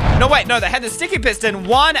help. No, wait, no, they had the sticky piston,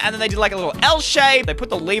 one, and then they did like a little L shape. They put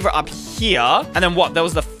the lever up here, and then what? There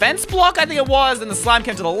was the fence block, I think it was, and the slime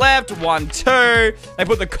came to the left, 1, 2. They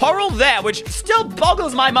put the coral there, which still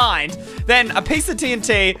boggles my mind. Then a piece of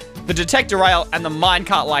TNT, the detector rail, and the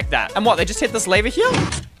minecart like that. And what, they just hit this lever here?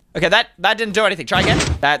 Okay, that didn't do anything. Try again.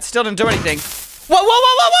 That still didn't do anything. Whoa, whoa,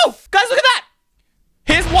 whoa, whoa, whoa! Guys, look at that!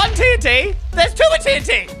 Here's one TNT. There's 2 of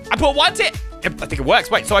TNT. I put 1 TNT. I think it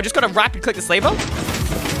works. Wait, so I just gotta rapid click this lever? Yo! Look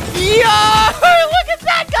at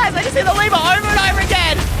that, guys! guys, I just hit the lever over and over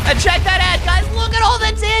again. And check that out, guys. Look at all the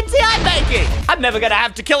TNT I'm making. I'm never gonna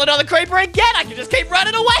have to kill another creeper again. I can just keep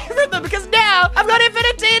running away from them because now I've got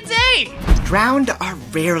infinite TNT. Drowned are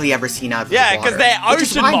rarely ever seen out of the water. Yeah, because they're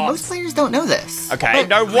ocean mobs. Most players don't know this. Okay,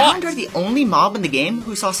 no what? Drowned are the only mob in the game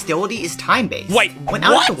whose hostility is time-based. Wait, when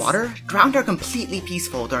out of the water, drowned are completely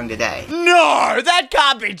peaceful during the day. No, that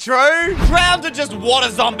can't be true. Drowned are just water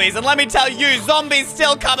zombies, and let me tell you, zombies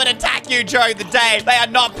still come and attack you during the day. They are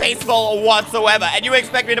not peaceful whatsoever, and you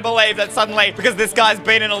expect me to believe that suddenly, because this guy's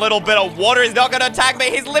been in a little bit of water, he's not going to attack me.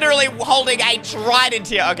 He's literally holding a trident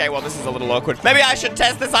here. Okay, well, this is a little awkward. Maybe I should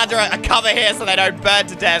test this under a cover here so they don't burn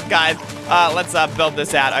to death, guys. Let's build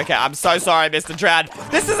this out. Okay, I'm so sorry, Mr. Drown.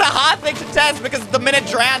 This is a hard thing to test because the minute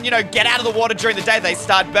Drown, get out of the water during the day, they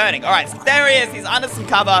start burning. All right, so there he is. He's under some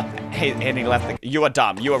cover. And he left. You are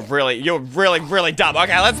dumb. You're really, really dumb.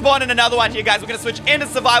 Okay, let's spawn in another one here, guys. We're going to switch into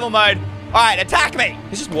survival mode. All right, attack me.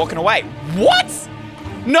 He's just walking away. What?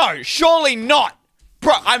 No, surely not.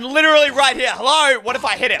 Bro, I'm literally right here. Hello? What if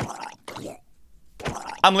I hit him?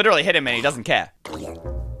 I'm literally hitting him and he doesn't care.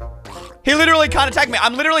 He literally can't attack me.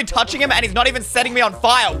 I'm literally touching him and he's not even setting me on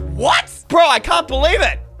fire. What? Bro, I can't believe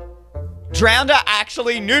it. Drowned are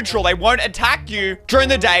actually neutral. They won't attack you during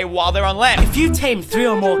the day while they're on land. If you tame 3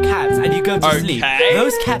 or more cats and you go to sleep,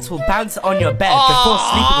 those cats will bounce on your bed before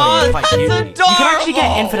sleeping on you quite cutely. You can actually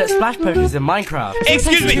get infinite splash potions in Minecraft. If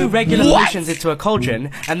you place 2 regular potions into a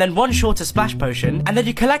cauldron and then 1 shorter splash potion, and then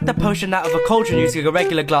you collect the potion out of a cauldron using a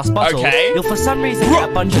regular glass bottle, you'll for some reason get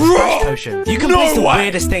a bunch of splash potions. You can place the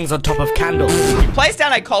weirdest things on top of candles. You place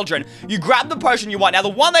down a cauldron, you grab the potion you want. Now, the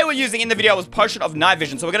one they were using in the video was Potion of Night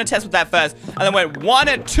Vision, so we're going to test with that first. And then went 1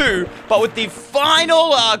 and 2, but with the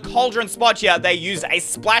final cauldron spot here, they used a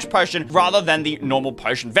splash potion rather than the normal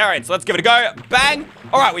potion variant. So let's give it a go. Bang.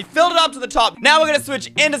 All right, we filled it up to the top. Now we're going to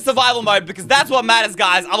switch into survival mode because that's what matters,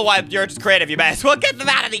 guys. Otherwise, you're just creative, you may as well get them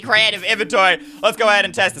out of the creative inventory. Let's go ahead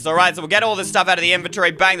and test this, all right? So we'll get all this stuff out of the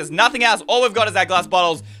inventory. Bang, there's nothing else. All we've got is our glass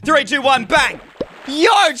bottles. 3, 2, 1, bang.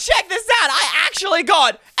 Yo, check this out. I actually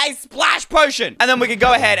got a splash potion. And then we can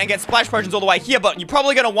go ahead and get splash potions all the way here, but you're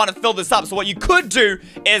probably going to want to fill this up. So what you could do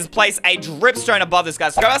is place a dripstone above this,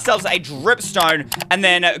 guys. So grab ourselves a dripstone and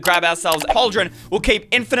then grab ourselves a cauldron. We'll keep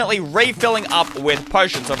infinitely refilling up with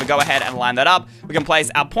potions. So if we go ahead and line that up, we can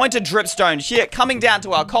place our pointed dripstone here, coming down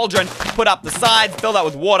to our cauldron, put up the sides, fill that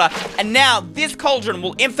with water. And now this cauldron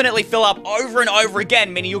will infinitely fill up over and over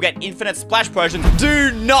again, meaning you'll get infinite splash potions.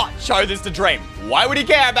 Do not show this to Dream. Why would he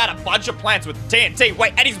care about a bunch of plants with TNT?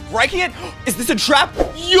 Wait, and he's breaking it? Is this a trap?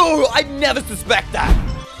 Yo, I'd never suspect that.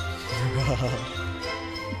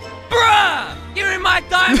 Bruh! Give me my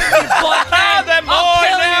diamonds, you blockhead! They're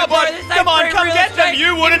mine now, bud! Come on, come get them!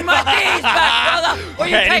 You wouldn't! my keys back, brother!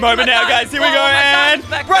 Okay, any moment now, guys. Here we go, and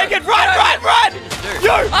break it! Run!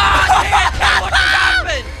 Yo! What just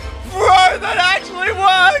happened? Bro, that actually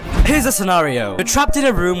worked! Here's a scenario. You're trapped in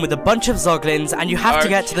a room with a bunch of zoglins and you have to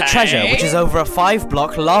get to the treasure, which is over a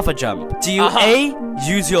 5-block lava jump. Do you A,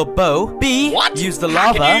 use your bow, B, use the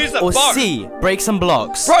lava, or C, break some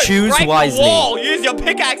blocks? Bro, choose break wisely. The wall. Use your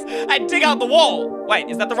pickaxe and dig out the wall. Wait,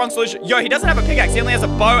 is that the wrong solution? Yo, he doesn't have a pickaxe. He only has a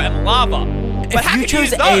bow and lava. But if you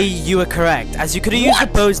chose A, you were correct, as you could have used the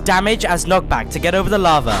bow's damage as knockback to get over the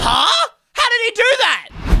lava. Huh? How did he do that?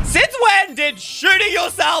 Since when did shooting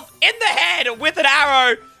yourself in the head with an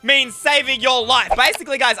arrow mean saving your life?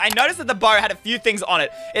 Basically, guys, I noticed that the bow had a few things on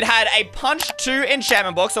it. It had a punch 2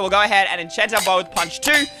 enchantment book, so we'll go ahead and enchant our bow with punch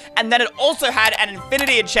 2. And then it also had an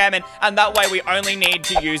infinity enchantment, and that way we only need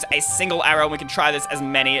to use a single arrow, and we can try this as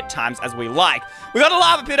many times as we like. We got a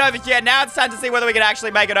lava pit over here. Now it's time to see whether we can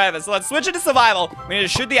actually make it over. So let's switch into survival. We need to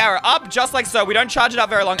shoot the arrow up, just like so. We don't charge it up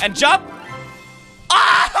very long. And jump.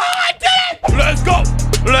 Ah, I did it! Let's go!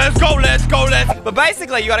 But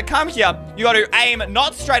basically, you gotta come here. You gotta aim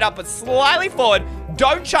not straight up, but slightly forward.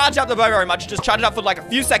 Don't charge up the bow very much. Just charge it up for like a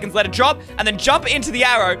few seconds, let it drop, and then jump into the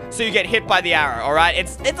arrow so you get hit by the arrow, all right?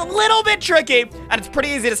 It's a little bit tricky, and it's pretty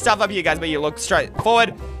easy to stuff up here, guys, but you look straight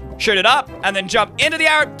forward, shoot it up, and then jump into the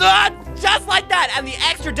arrow. Just like that, and the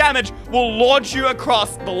extra damage will launch you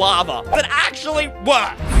across the lava. That actually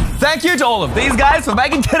works. Thank you to all of these guys for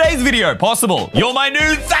making today's video possible. You're my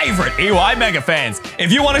new favorite EY Mega fans.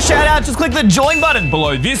 If you want a shout out, just click the join button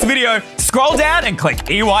below this video, scroll down and click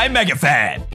EY Mega Fan.